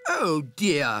 Oh,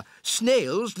 dear.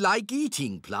 Snails like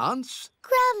eating plants.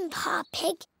 Grandpa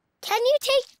Pig, can you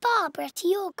take Barbara to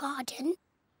your garden?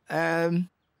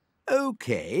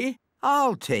 OK.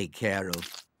 I'll take care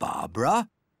of Barbara.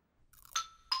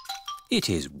 It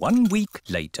is 1 week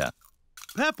later.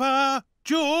 Peppa!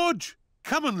 George!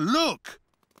 Come and look!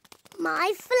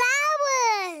 My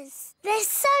flowers! They're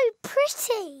so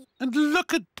pretty. And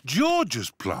look at George's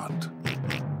plant.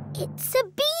 It's a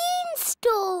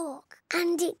beanstalk.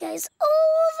 And it goes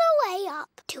all the way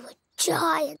up to a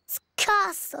giant's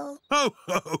castle. Ho,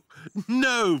 ho!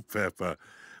 No, Peppa.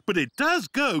 but it does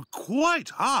go quite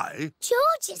high.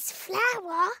 George's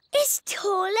flower is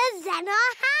taller than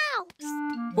our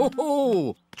house.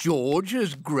 Oh, George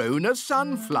has grown a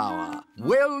sunflower.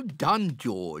 Well done,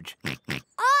 George.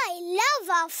 I love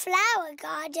our flower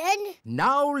garden.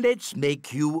 Now let's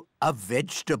make you a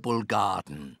vegetable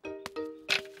garden.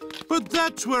 But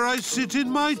that's where I sit in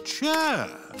my chair.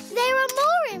 There are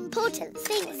more important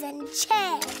things than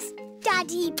chairs,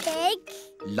 Daddy Pig.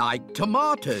 Like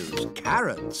tomatoes,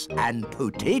 carrots and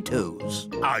potatoes.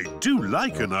 I do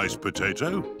like a nice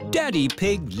potato. Daddy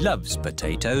Pig loves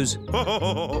potatoes.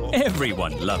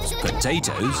 Everyone loves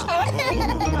potatoes. I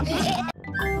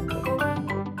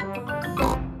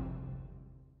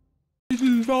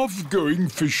love going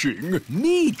fishing.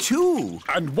 Me too.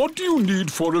 And what do you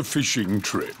need for a fishing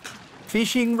trip?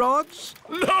 Fishing rods?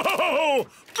 No!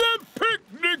 The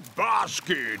picnic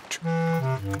basket!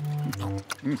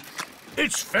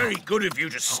 It's very good of you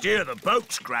to steer the boat,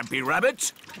 Grampy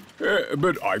Rabbit.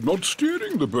 But I'm not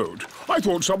steering the boat. I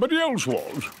thought somebody else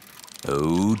was.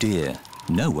 Oh dear,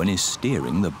 no one is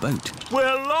steering the boat.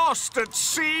 We're lost at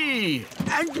sea.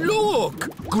 And look,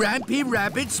 Grampy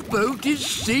Rabbit's boat is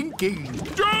sinking.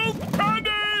 Don't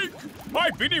panic!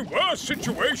 I've been in worse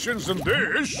situations than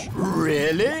this.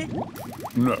 Really?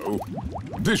 No,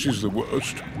 this is the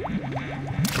worst.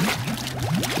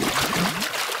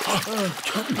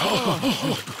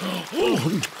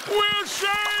 We're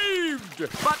saved!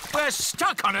 But we're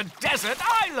stuck on a desert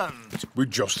island.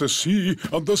 With just the sea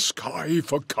and the sky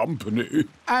for company.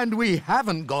 And we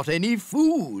haven't got any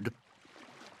food.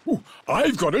 Ooh,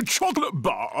 I've got a chocolate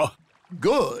bar.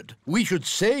 Good. We should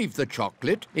save the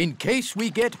chocolate in case we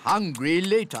get hungry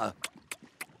later.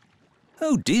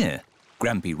 Oh dear,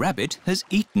 Grampy Rabbit has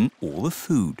eaten all the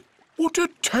food. What a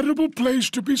terrible place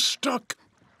to be stuck.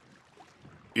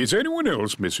 Is anyone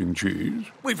else missing cheese?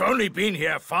 We've only been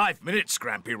here 5 minutes,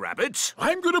 Grampy Rabbit.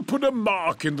 I'm going to put a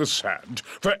mark in the sand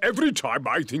for every time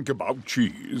I think about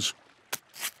cheese.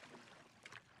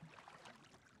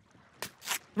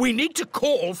 We need to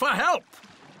call for help.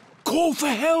 Call for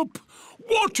help?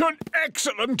 What an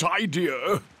excellent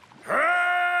idea!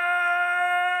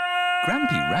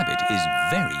 Grampy Rabbit is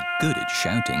very good at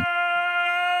shouting.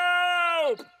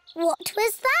 Help! What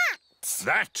was that?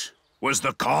 That was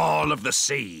the call of the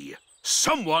sea.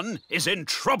 Someone is in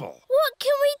trouble. What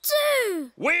can we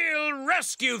do? We'll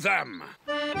rescue them.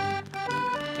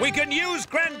 We can use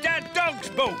Grandad Dog's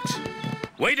boat.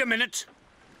 Wait a minute.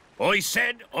 I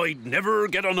said I'd never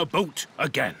get on a boat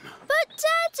again. But,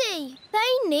 Daddy,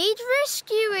 they need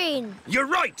rescuing. You're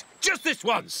right. Just this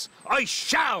once. I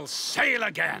shall sail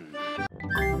again.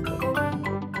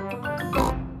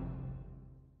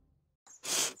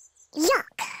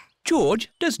 Yuck. George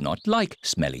does not like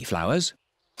smelly flowers.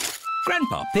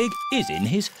 Grandpa Pig is in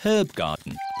his herb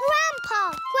garden.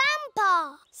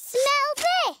 Grandpa, smell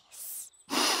this.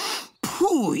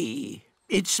 Phooey!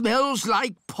 It smells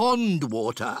like pond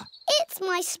water. It's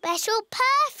my special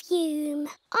perfume.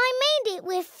 I made it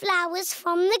with flowers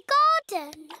from the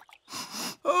garden.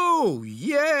 Oh,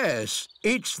 yes.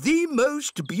 It's the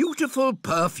most beautiful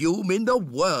perfume in the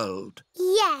world.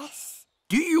 Yes.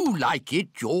 Do you like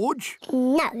it, George?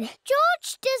 No.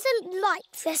 George doesn't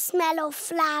like the smell of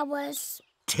flowers.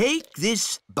 Take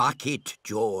this bucket,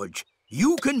 George.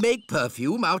 You can make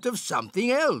perfume out of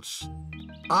something else.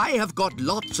 I have got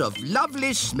lots of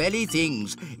lovely smelly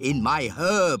things in my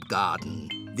herb garden.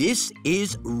 This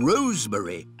is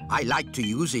rosemary. I like to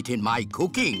use it in my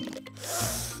cooking.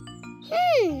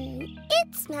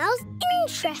 It smells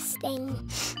interesting.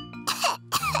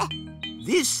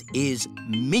 This is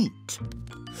mint.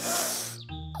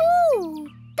 Ooh,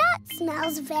 that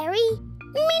smells very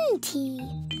minty.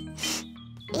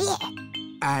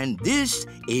 And this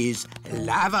is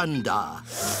lavender.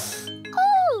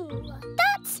 Ooh,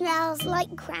 that smells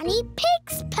like Granny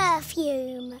Pig's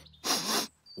perfume.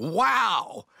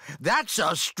 Wow! That's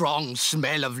a strong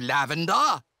smell of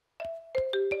lavender.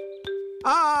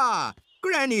 Ah,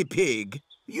 Granny Pig,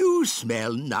 you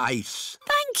smell nice.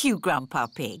 Thank you, Grandpa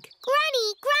Pig.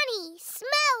 Granny,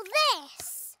 smell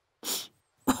this.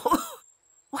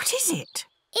 What is it?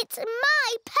 It's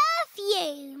my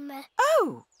perfume.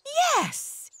 Oh,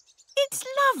 yes. It's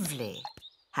lovely.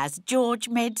 Has George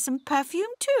made some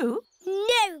perfume too?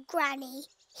 No, Granny.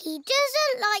 He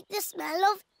doesn't like the smell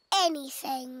of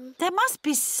anything. There must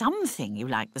be something you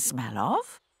like the smell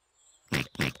of.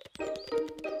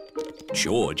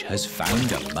 George has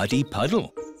found a muddy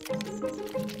puddle.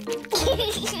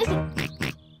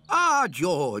 Ah,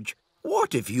 George,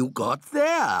 what have you got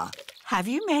there? Have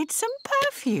you made some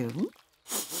perfume?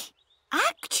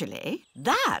 Actually,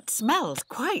 that smells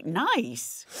quite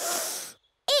nice.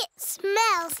 It's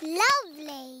smells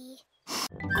lovely.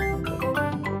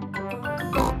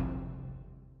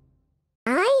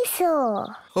 I saw.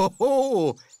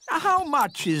 Ho! How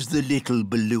much is the little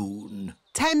balloon?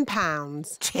 £10.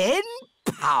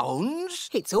 £10?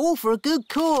 It's all for a good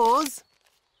cause.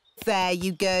 There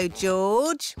you go,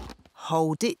 George.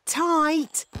 Hold it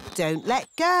tight. Don't let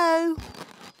go.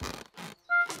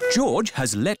 George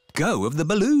has let go of the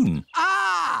balloon.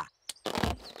 Ah!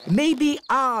 Maybe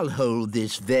I'll hold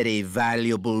this very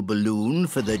valuable balloon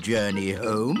for the journey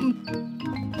home.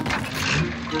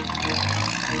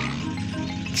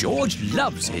 George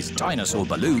loves his dinosaur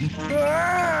balloon.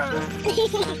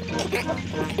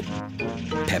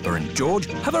 Peppa and George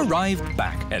have arrived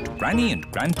back at Granny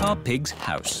and Grandpa Pig's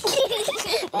house.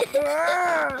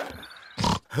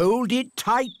 Hold it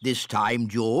tight this time,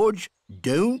 George.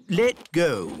 Don't let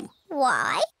go.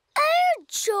 Why? Oh,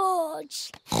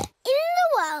 George. In the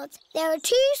world, there are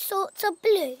two sorts of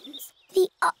balloons. The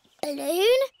up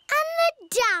balloon and the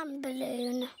down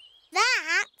balloon.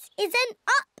 That is an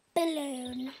up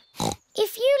balloon.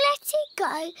 If you let it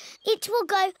go, it will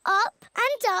go up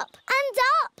and up and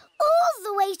up, all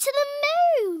the way to the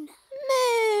moon.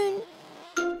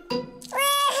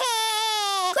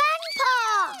 Grandpa!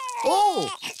 Oh!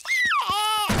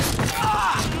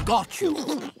 Got you.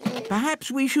 Perhaps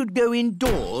we should go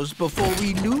indoors before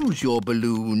we lose your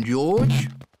balloon, George.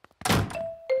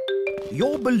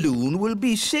 Your balloon will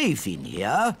be safe in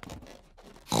here.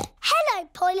 Hello,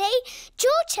 Polly.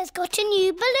 George has got a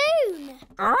new balloon.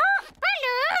 Balloon!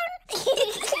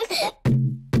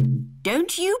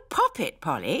 Don't you pop it,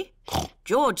 Polly.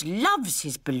 George loves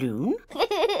his balloon.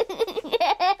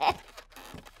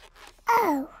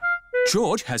 Oh.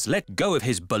 George has let go of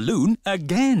his balloon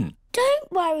again.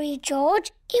 Don't worry,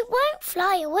 George. It won't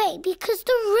fly away because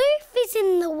the roof is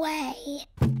in the way.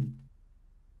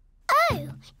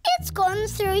 Oh, it's gone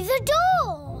through the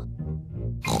door.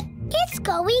 It's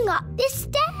going up the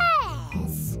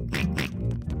stairs.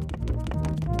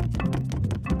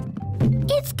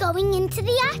 It's going into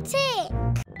the attic.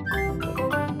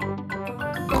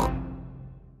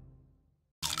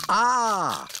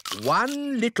 Ah,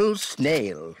 one little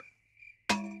snail.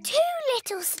 Two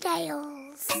little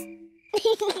snails.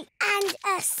 And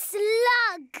a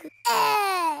slug.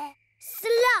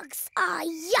 Slugs are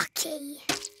yucky.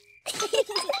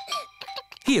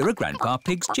 Here are Grandpa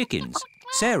Pig's chickens.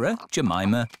 Sarah,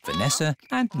 Jemima, Vanessa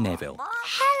and Neville.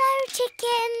 Hello,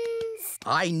 chickens.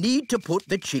 I need to put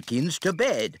the chickens to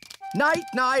bed.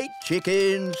 Night-night,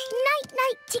 chickens.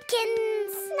 Night-night,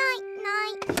 chickens.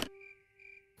 Night-night.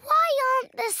 Why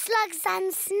aren't the slugs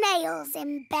and snails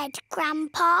in bed,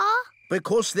 Grandpa?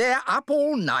 Because they're up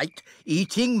all night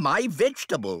eating my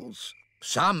vegetables.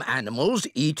 Some animals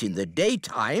eat in the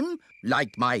daytime,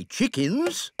 like my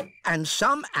chickens, and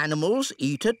some animals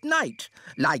eat at night,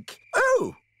 like,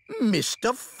 oh,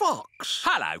 Mr. Fox.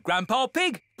 Hello, Grandpa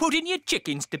Pig. Putting your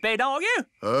chickens to bed, are you?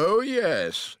 Oh,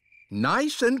 yes.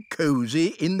 Nice and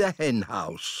cosy in the hen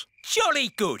house. Jolly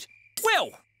good.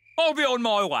 Well, I'll be on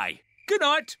my way. Good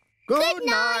night. Good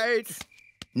night.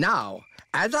 Now,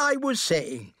 as I was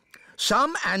saying,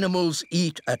 some animals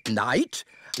eat at night,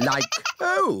 like,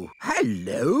 oh,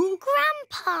 hello.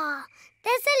 Grandpa,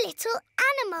 there's a little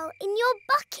animal in your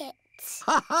bucket.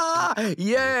 Ha ha!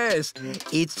 Yes,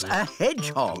 it's a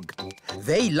hedgehog.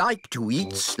 They like to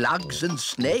eat slugs and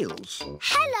snails.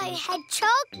 Hello,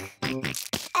 hedgehog.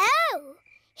 Oh,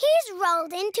 he's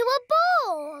rolled into a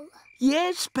ball.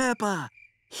 Yes, Peppa.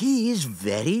 He is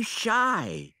very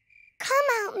shy. Come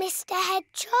out, Mr.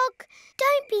 Hedgehog.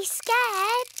 Don't be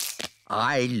scared.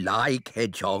 I like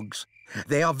hedgehogs.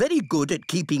 They are very good at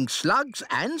keeping slugs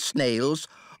and snails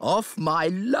off my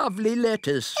lovely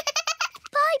lettuce.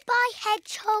 Bye-bye,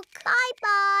 hedgehog.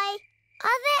 Bye-bye.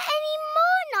 Are there any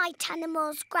more night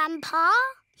animals, Grandpa?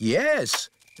 Yes,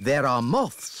 there are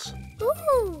moths.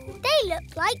 Ooh, they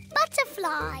look like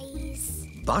butterflies.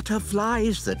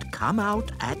 Butterflies that come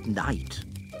out at night.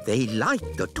 They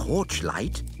like the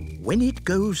torchlight. When it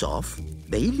goes off,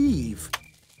 they leave.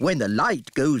 When the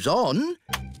light goes on,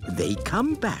 they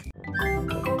come back.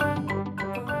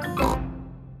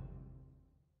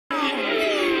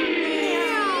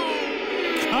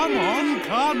 Come on,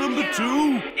 car number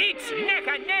 2. It's neck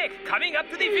and neck, coming up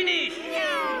to the finish.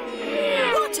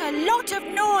 What a lot of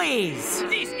noise!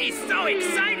 This is so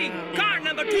exciting. Car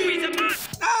number 2 is a pass.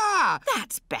 Ah!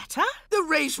 That's better. The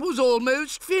race was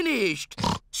almost finished.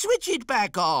 Switch it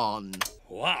back on.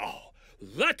 Wow,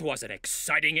 that was an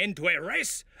exciting end to a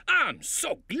race. I'm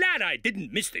so glad I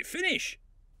didn't miss the finish.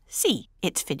 See,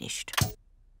 it's finished.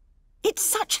 It's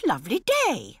such a lovely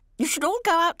day. You should all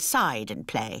go outside and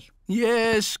play.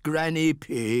 Yes, Granny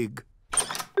Pig.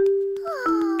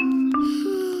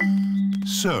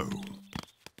 So,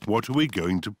 what are we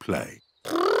going to play?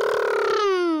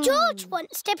 George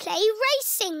wants to play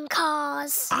racing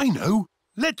cars. I know.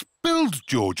 Let's build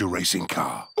George a racing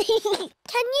car. Can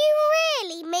you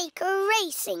really make a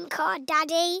racing car,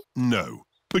 Daddy? No,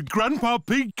 but Grandpa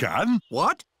Pig can.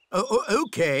 What?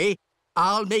 OK.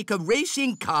 I'll make a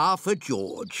racing car for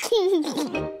George.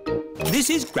 This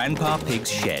is Grandpa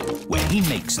Pig's shed, where he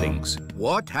makes things.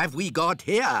 What have we got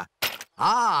here?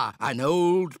 Ah, an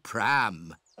old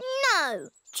pram. No,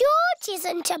 George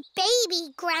isn't a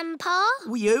baby, Grandpa.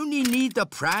 We only need the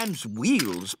pram's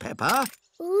wheels, Peppa.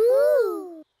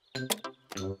 Ooh.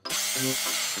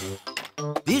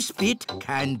 This bit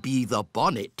can be the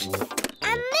bonnet.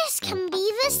 And this can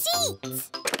be the seat.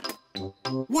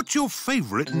 What's your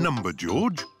favourite number,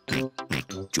 George?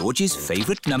 George's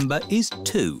favourite number is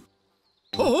 2.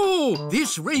 Oh,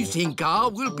 this racing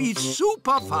car will be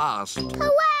super fast.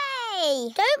 Hooray!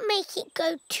 Don't make it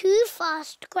go too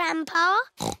fast, Grandpa.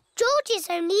 George is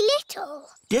only little.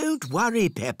 Don't worry,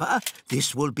 Peppa.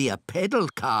 This will be a pedal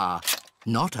car,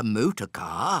 not a motor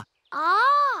car.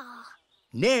 Ah!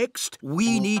 Next,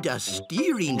 we need a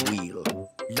steering wheel.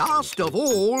 Last of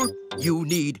all, you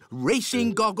need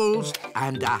racing goggles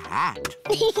and a hat.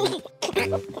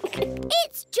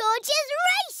 It's George's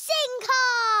racing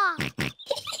car!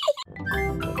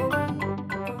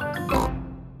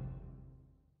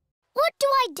 What do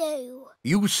I do?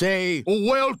 You say,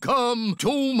 "Welcome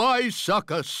to my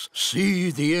circus.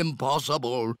 See the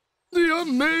impossible, the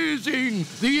amazing,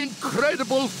 the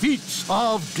incredible feats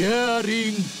of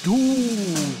daring do."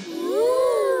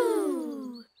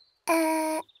 Ooh.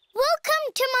 Welcome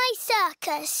to my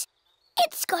circus.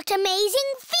 It's got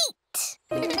amazing feet.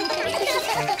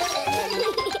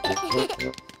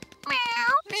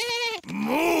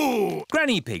 Moo!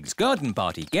 Granny Pig's garden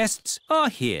party guests are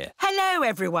here. Hello,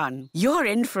 everyone. You're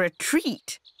in for a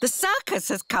treat. The circus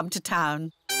has come to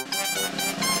town.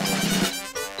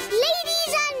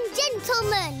 Ladies and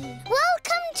gentlemen,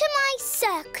 welcome to my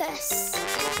circus.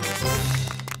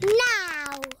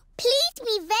 Now, please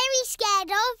be very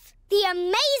scared of the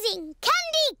amazing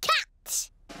Candy Cat.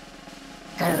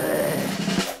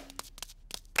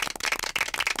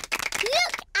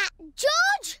 Look at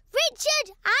George, Richard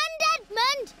and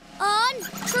Edmund on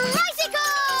tricycles!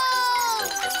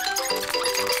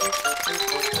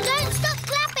 Don't stop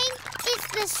clapping. It's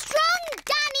the strong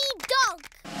Danny dog.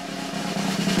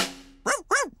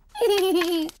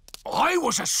 I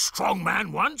was a strong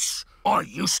man once. I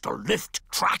used to lift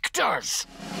tractors.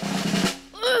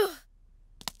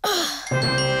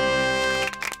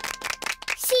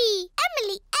 See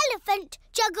Emily Elephant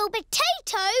juggle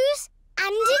potatoes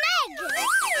and an egg.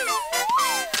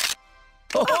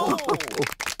 Oh.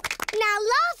 Now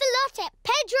laugh a lot at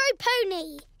Pedro Pony.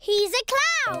 He's a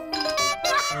clown.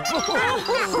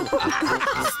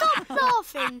 Stop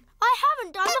laughing. I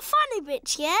haven't done the funny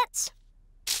bits yet.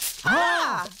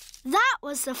 Ah! That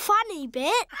was the funny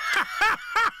bit.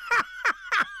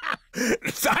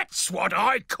 That's what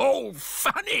I call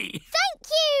funny. Thank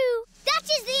you. That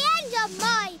is the end of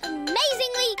my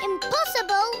amazingly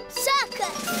impossible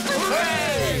circus.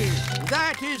 Hooray!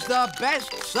 That is the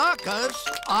best circus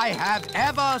I have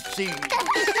ever seen.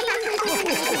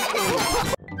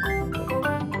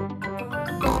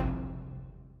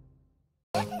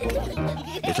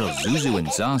 Little Zuzu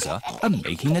and Zaza are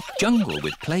making a jungle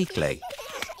with play clay.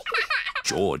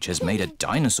 George has made a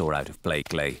dinosaur out of play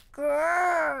clay.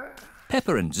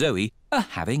 Peppa and Zoe are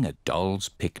having a doll's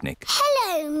picnic.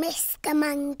 Hello, Mr.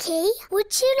 Monkey.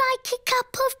 Would you like a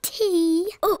cup of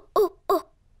tea? Oh.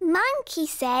 Monkey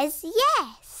says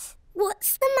yes.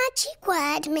 What's the magic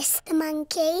word, Mr.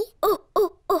 Monkey?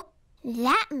 Oh.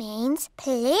 That means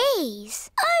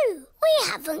please. Oh, we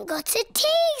haven't got a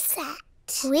tea set.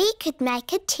 We could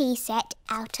make a tea set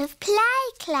out of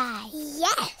play clay.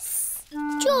 Yes.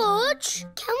 George,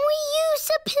 can we use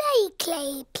a play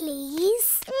clay,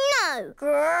 please? No.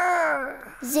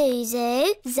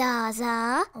 Zuzu,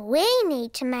 Zaza, we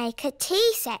need to make a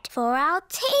tea set for our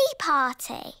tea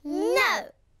party.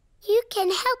 No. You can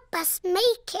help us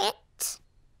make it.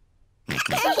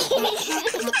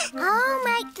 I'll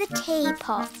make the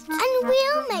teapot and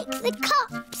we'll make the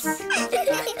cups.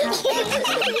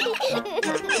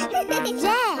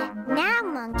 There, now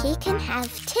Monkey can have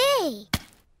tea.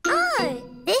 Oh,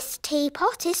 this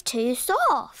teapot is too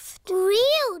soft.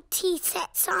 Real tea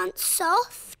sets aren't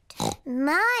soft.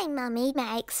 My mummy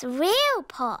makes real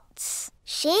pots.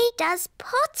 She does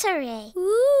pottery.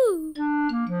 Ooh.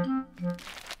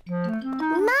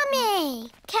 Mummy,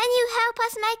 can you help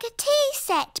us make a tea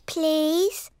set,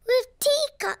 please? With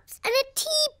teacups and a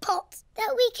teapot,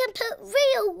 that we can put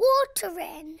real water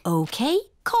in. OK,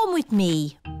 come with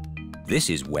me. This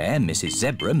is where Mrs.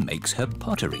 Zebra makes her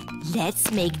pottery.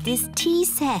 Let's make this tea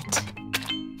set.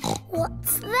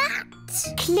 What's that?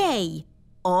 Clay.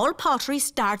 All pottery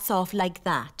starts off like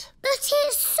that. But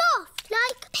it's soft,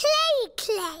 like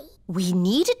clay. We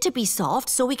need it to be soft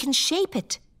so we can shape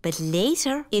it. But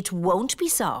later, it won't be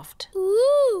soft.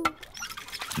 Ooh!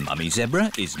 Mummy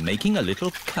Zebra is making a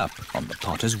little cup on the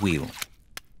potter's wheel.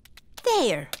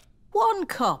 There, 1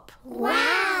 cup.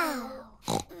 Wow!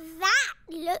 That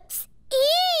looks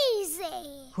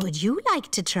easy. Would you like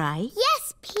to try?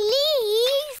 Yes,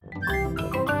 please.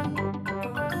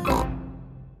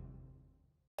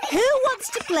 Who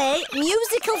wants to play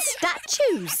musical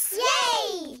statues?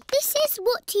 Yay! This is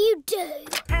what you do.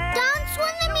 Dance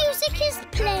when the music is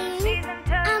playing,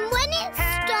 and when it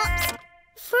stops,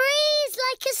 freeze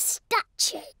like a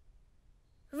statue.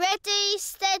 Ready,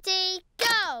 steady,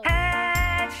 go!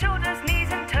 Head, shoulders,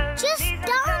 knees and toes. Just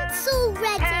dance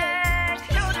already. Head,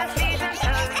 shoulders, knees and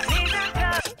toes. Knees and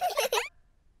toes.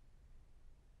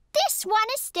 This one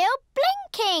is still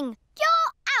blinking.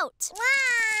 You're out.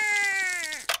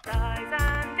 Eyes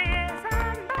and ears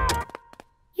and mouth.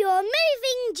 You're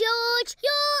moving, George.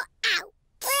 You're out.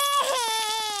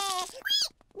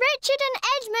 Richard and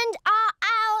Edmund are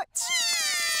out.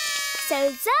 So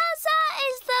Zaza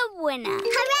is the winner.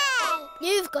 Hooray!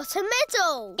 You've got a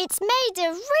medal. It's made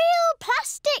of real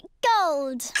plastic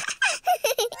gold.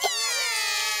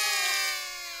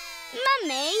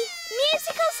 Mummy,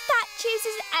 musical statues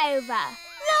is over.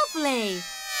 Lovely.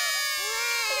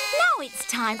 Now it's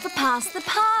time for Pass the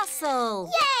Parcel.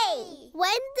 Yay!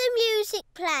 When the music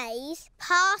plays,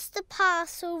 pass the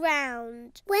parcel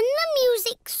round. When the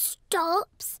music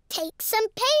stops, take some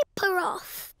paper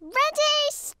off. Ready,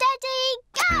 steady,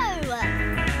 go!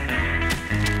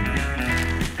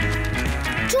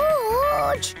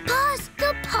 George, pass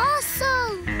the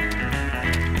parcel.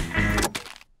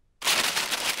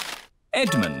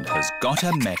 Edmund has got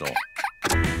a medal.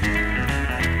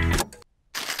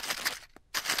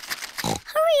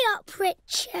 Hurry up,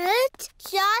 Richard.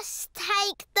 Just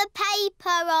take the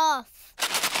paper off.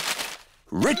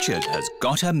 Richard has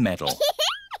got a medal.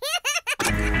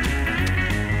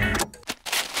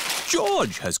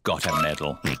 George has got a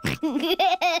medal.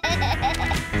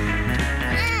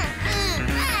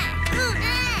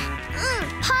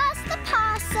 Pass the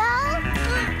parcel.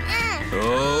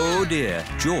 Oh dear,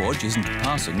 George isn't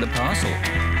passing the parcel.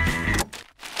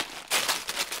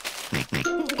 No,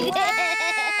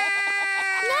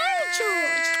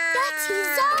 George. That is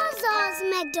Zaza's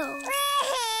medal.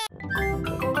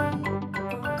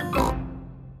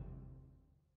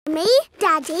 Mummy,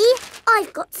 Daddy,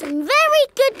 I've got some very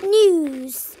good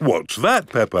news. What's that,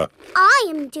 Peppa? I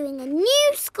am doing a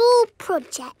new school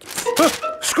project.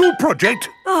 School project?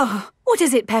 Oh, what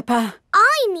is it, Peppa?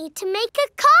 I need to make a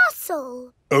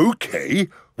castle. OK.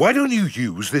 Why don't you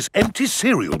use this empty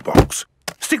cereal box?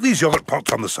 Stick these yoghurt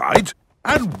pots on the sides.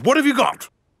 And what have you got?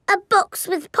 A box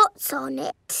with pots on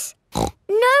it.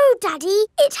 No, Daddy,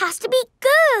 it has to be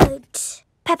good.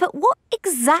 Peppa, what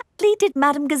exactly did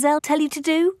Madame Gazelle tell you to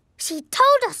do? She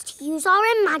told us to use our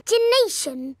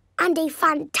imagination. And a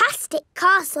fantastic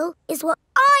castle is what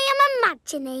I am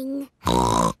imagining.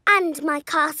 And my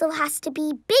castle has to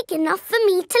be big enough for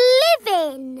me to live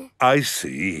in. I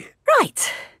see.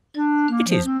 Right.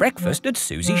 It is breakfast at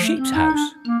Susie Sheep's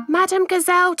house. Madame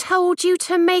Gazelle told you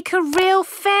to make a real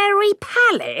fairy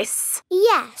palace?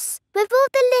 Yes, with all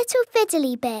the little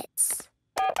fiddly bits.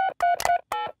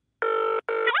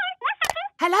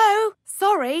 Hello?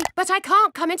 Sorry, but I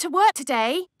can't come into work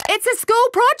today. It's a school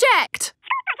project.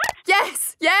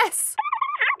 Yes, yes.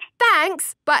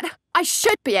 Thanks, but I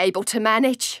should be able to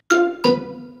manage.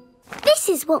 This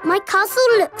is what my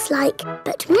castle looks like,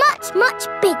 but much, much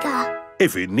bigger.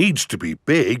 If it needs to be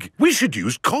big, we should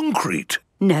use concrete.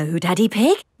 No, Daddy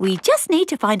Pig. We just need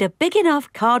to find a big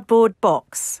enough cardboard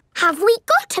box. Have we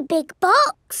got a big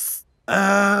box?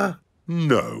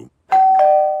 No.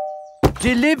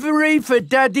 Delivery for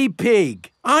Daddy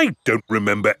Pig. I don't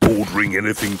remember ordering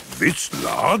anything this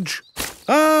large.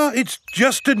 It's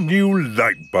just a new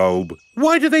light bulb.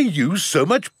 Why do they use so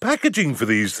much packaging for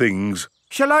these things?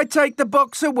 Shall I take the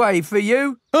box away for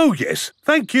you? Oh, yes,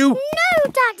 thank you.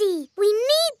 No, Daddy, we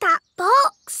need that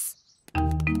box.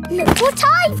 Look what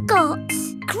I've got.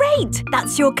 Great!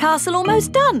 That's your castle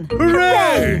almost done.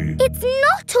 Hooray! It's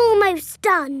not almost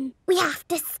done. We have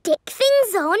to stick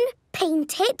things on,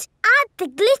 paint it, add the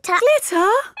glitter.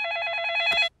 Glitter?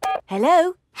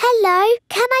 Hello? Hello,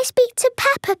 can I speak to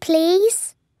Peppa,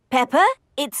 please? Peppa,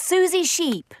 it's Susie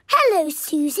Sheep. Hello,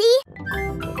 Susie.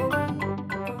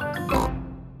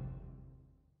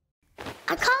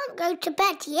 go to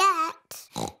bed yet.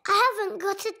 I haven't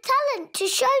got a talent to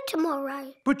show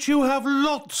tomorrow. But you have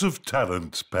lots of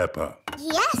talents, Peppa.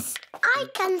 Yes, I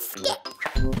can skip.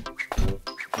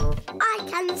 I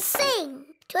can sing.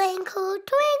 Twinkle,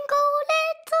 twinkle,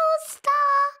 little star.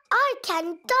 I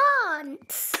can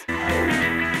dance.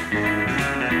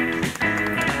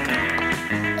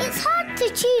 It's hard to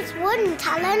choose one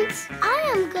talent. I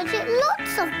am good at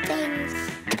lots of things.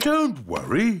 Don't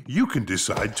worry, you can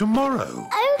decide tomorrow.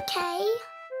 OK.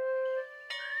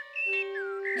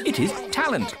 It is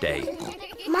Talent Day.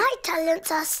 My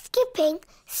talents are skipping,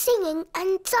 singing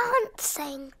and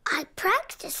dancing. I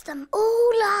practiced them all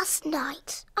last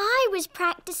night. I was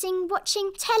practicing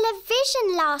watching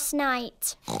television last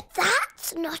night.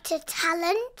 That's not a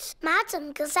talent.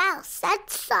 Madame Gazelle said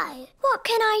so. What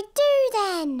can I do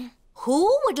then?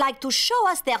 Who would like to show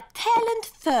us their talent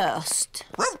first?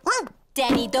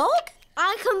 Danny Dog?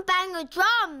 I can bang a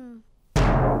drum.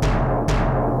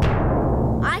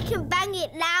 I can bang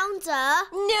it louder.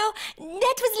 No,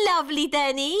 that was lovely,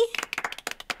 Danny.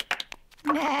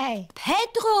 Nay.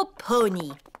 Pedro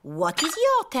Pony, what is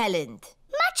your talent?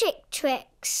 Magic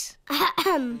tricks.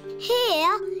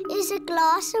 Here is a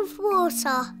glass of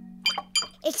water.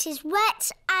 It is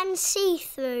wet and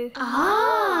see-through.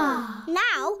 Ah.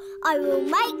 Now I will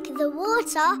make the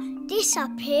water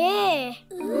disappear.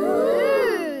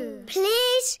 Ooh.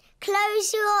 Please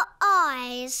close your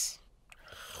eyes.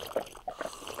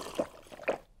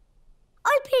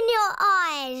 Open your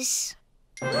eyes.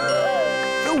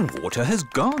 The water has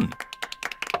gone.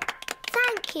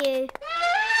 Thank you.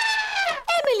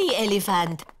 Emily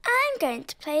Elephant. I'm going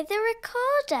to play the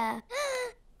recorder.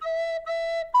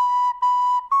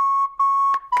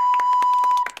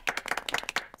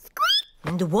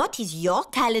 And what is your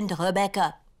talent,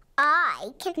 Rebecca?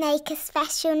 I can make a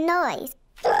special noise.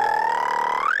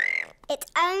 It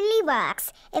only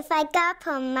works if I go up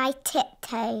on my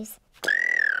tiptoes.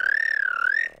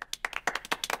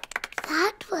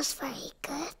 That was very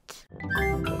good.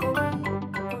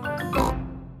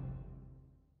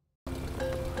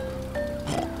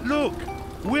 Look,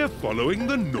 we're following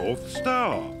the North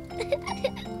Star.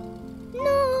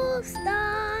 North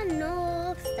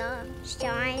Star,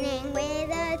 shining with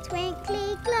a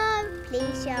twinkly glow.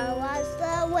 Please show us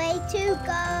the way to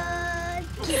go.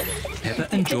 Peppa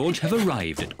and George have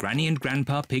arrived at Granny and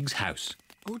Grandpa Pig's house.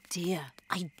 Oh dear,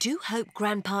 I do hope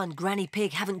Grandpa and Granny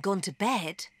Pig haven't gone to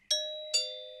bed.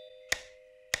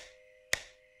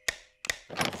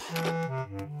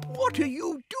 What are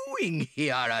you doing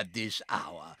here at this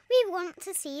hour? We want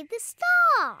to see the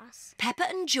stars. Peppa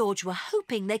and George were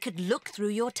hoping they could look through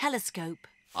your telescope.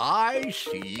 I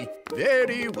see.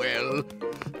 Very well.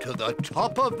 To the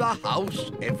top of the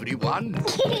house, everyone.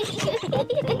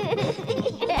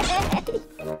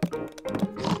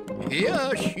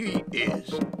 Here she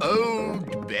is,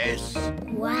 Old Bess.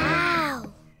 Wow.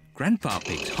 Grandpa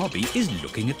Pig's hobby is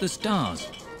looking at the stars.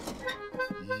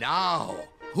 Now,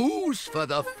 who's for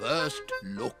the first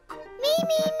look?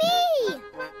 Me.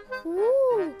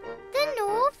 Ooh, the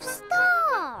North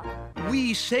Star.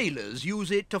 We sailors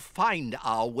use it to find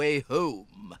our way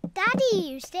home. Daddy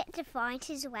used it to find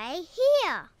his way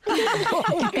here.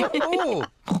 Oh.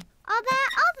 Are there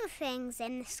other things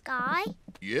in the sky?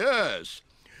 Yes.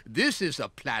 This is a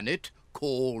planet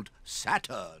called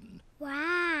Saturn.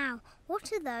 Wow,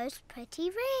 what are those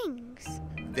pretty rings?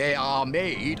 They are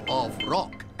made of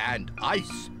rock and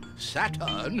ice.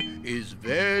 Saturn is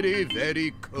very,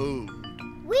 very cold.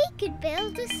 We could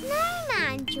build a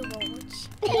snowman, George.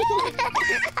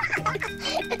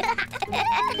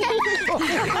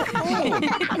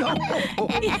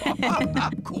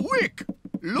 Quick!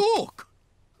 Look!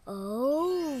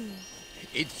 Oh.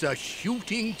 It's a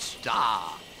shooting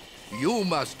star. You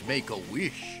must make a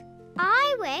wish.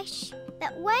 I wish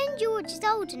that when George is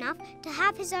old enough to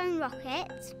have his own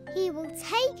rocket, he will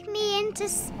take me into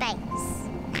space.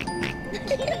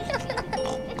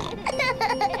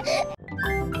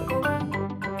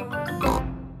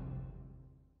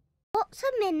 What's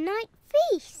a midnight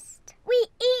feast? We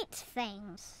eat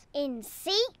things in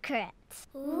secret.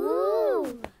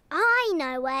 Ooh. I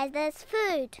know where there's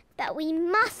food, but we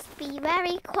must be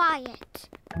very quiet.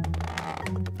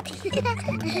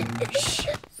 Shh,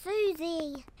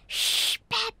 Susie. Shh,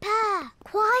 Peppa.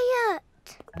 Quiet.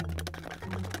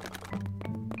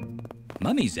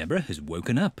 Mummy Zebra has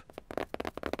woken up.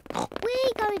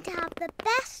 We're going to have the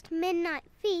best midnight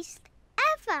feast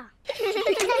ever.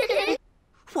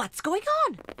 What's going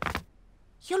on?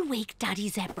 You'll wake Daddy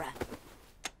Zebra.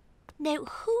 Now,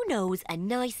 who knows a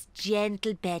nice,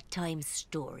 gentle bedtime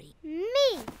story?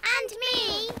 Me. And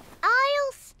me.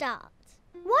 I'll start.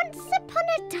 Once upon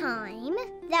a time,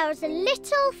 there was a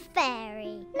little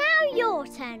fairy. Now your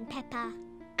turn, Peppa.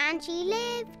 And she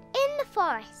lived in the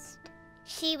forest.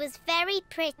 She was very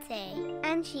pretty.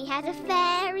 And she had a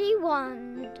fairy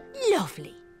wand.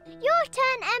 Lovely. Your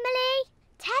turn, Emily.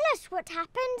 Tell us what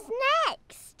happens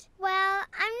next. Well,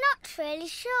 I'm not really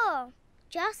sure.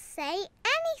 Just say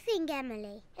anything,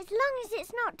 Emily, as long as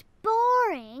it's not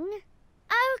boring.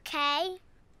 OK.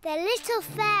 The little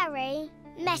fairy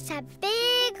met a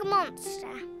big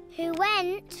monster who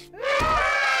went...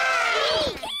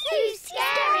 Too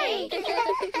scary!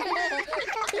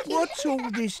 What's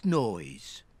all this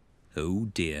noise? Oh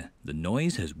dear, the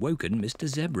noise has woken Mr.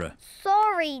 Zebra.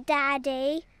 Sorry,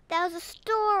 Daddy. There was a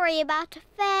story about a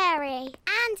fairy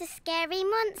and a scary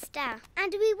monster.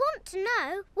 And we want to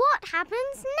know what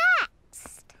happens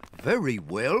next. Very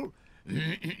well.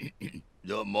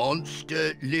 The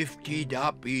monster lifted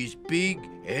up his big,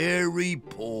 hairy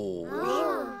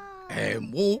paw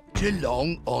and walked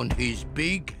along on his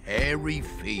big, hairy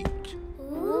feet.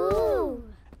 Ooh.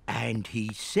 And he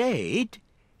said,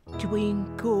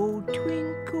 "Twinkle,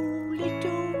 twinkle,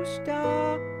 little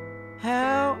star,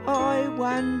 how I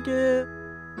wonder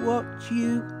what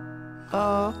you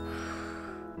are."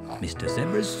 Mr.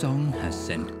 Zebra's song has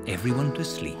sent everyone to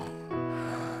sleep.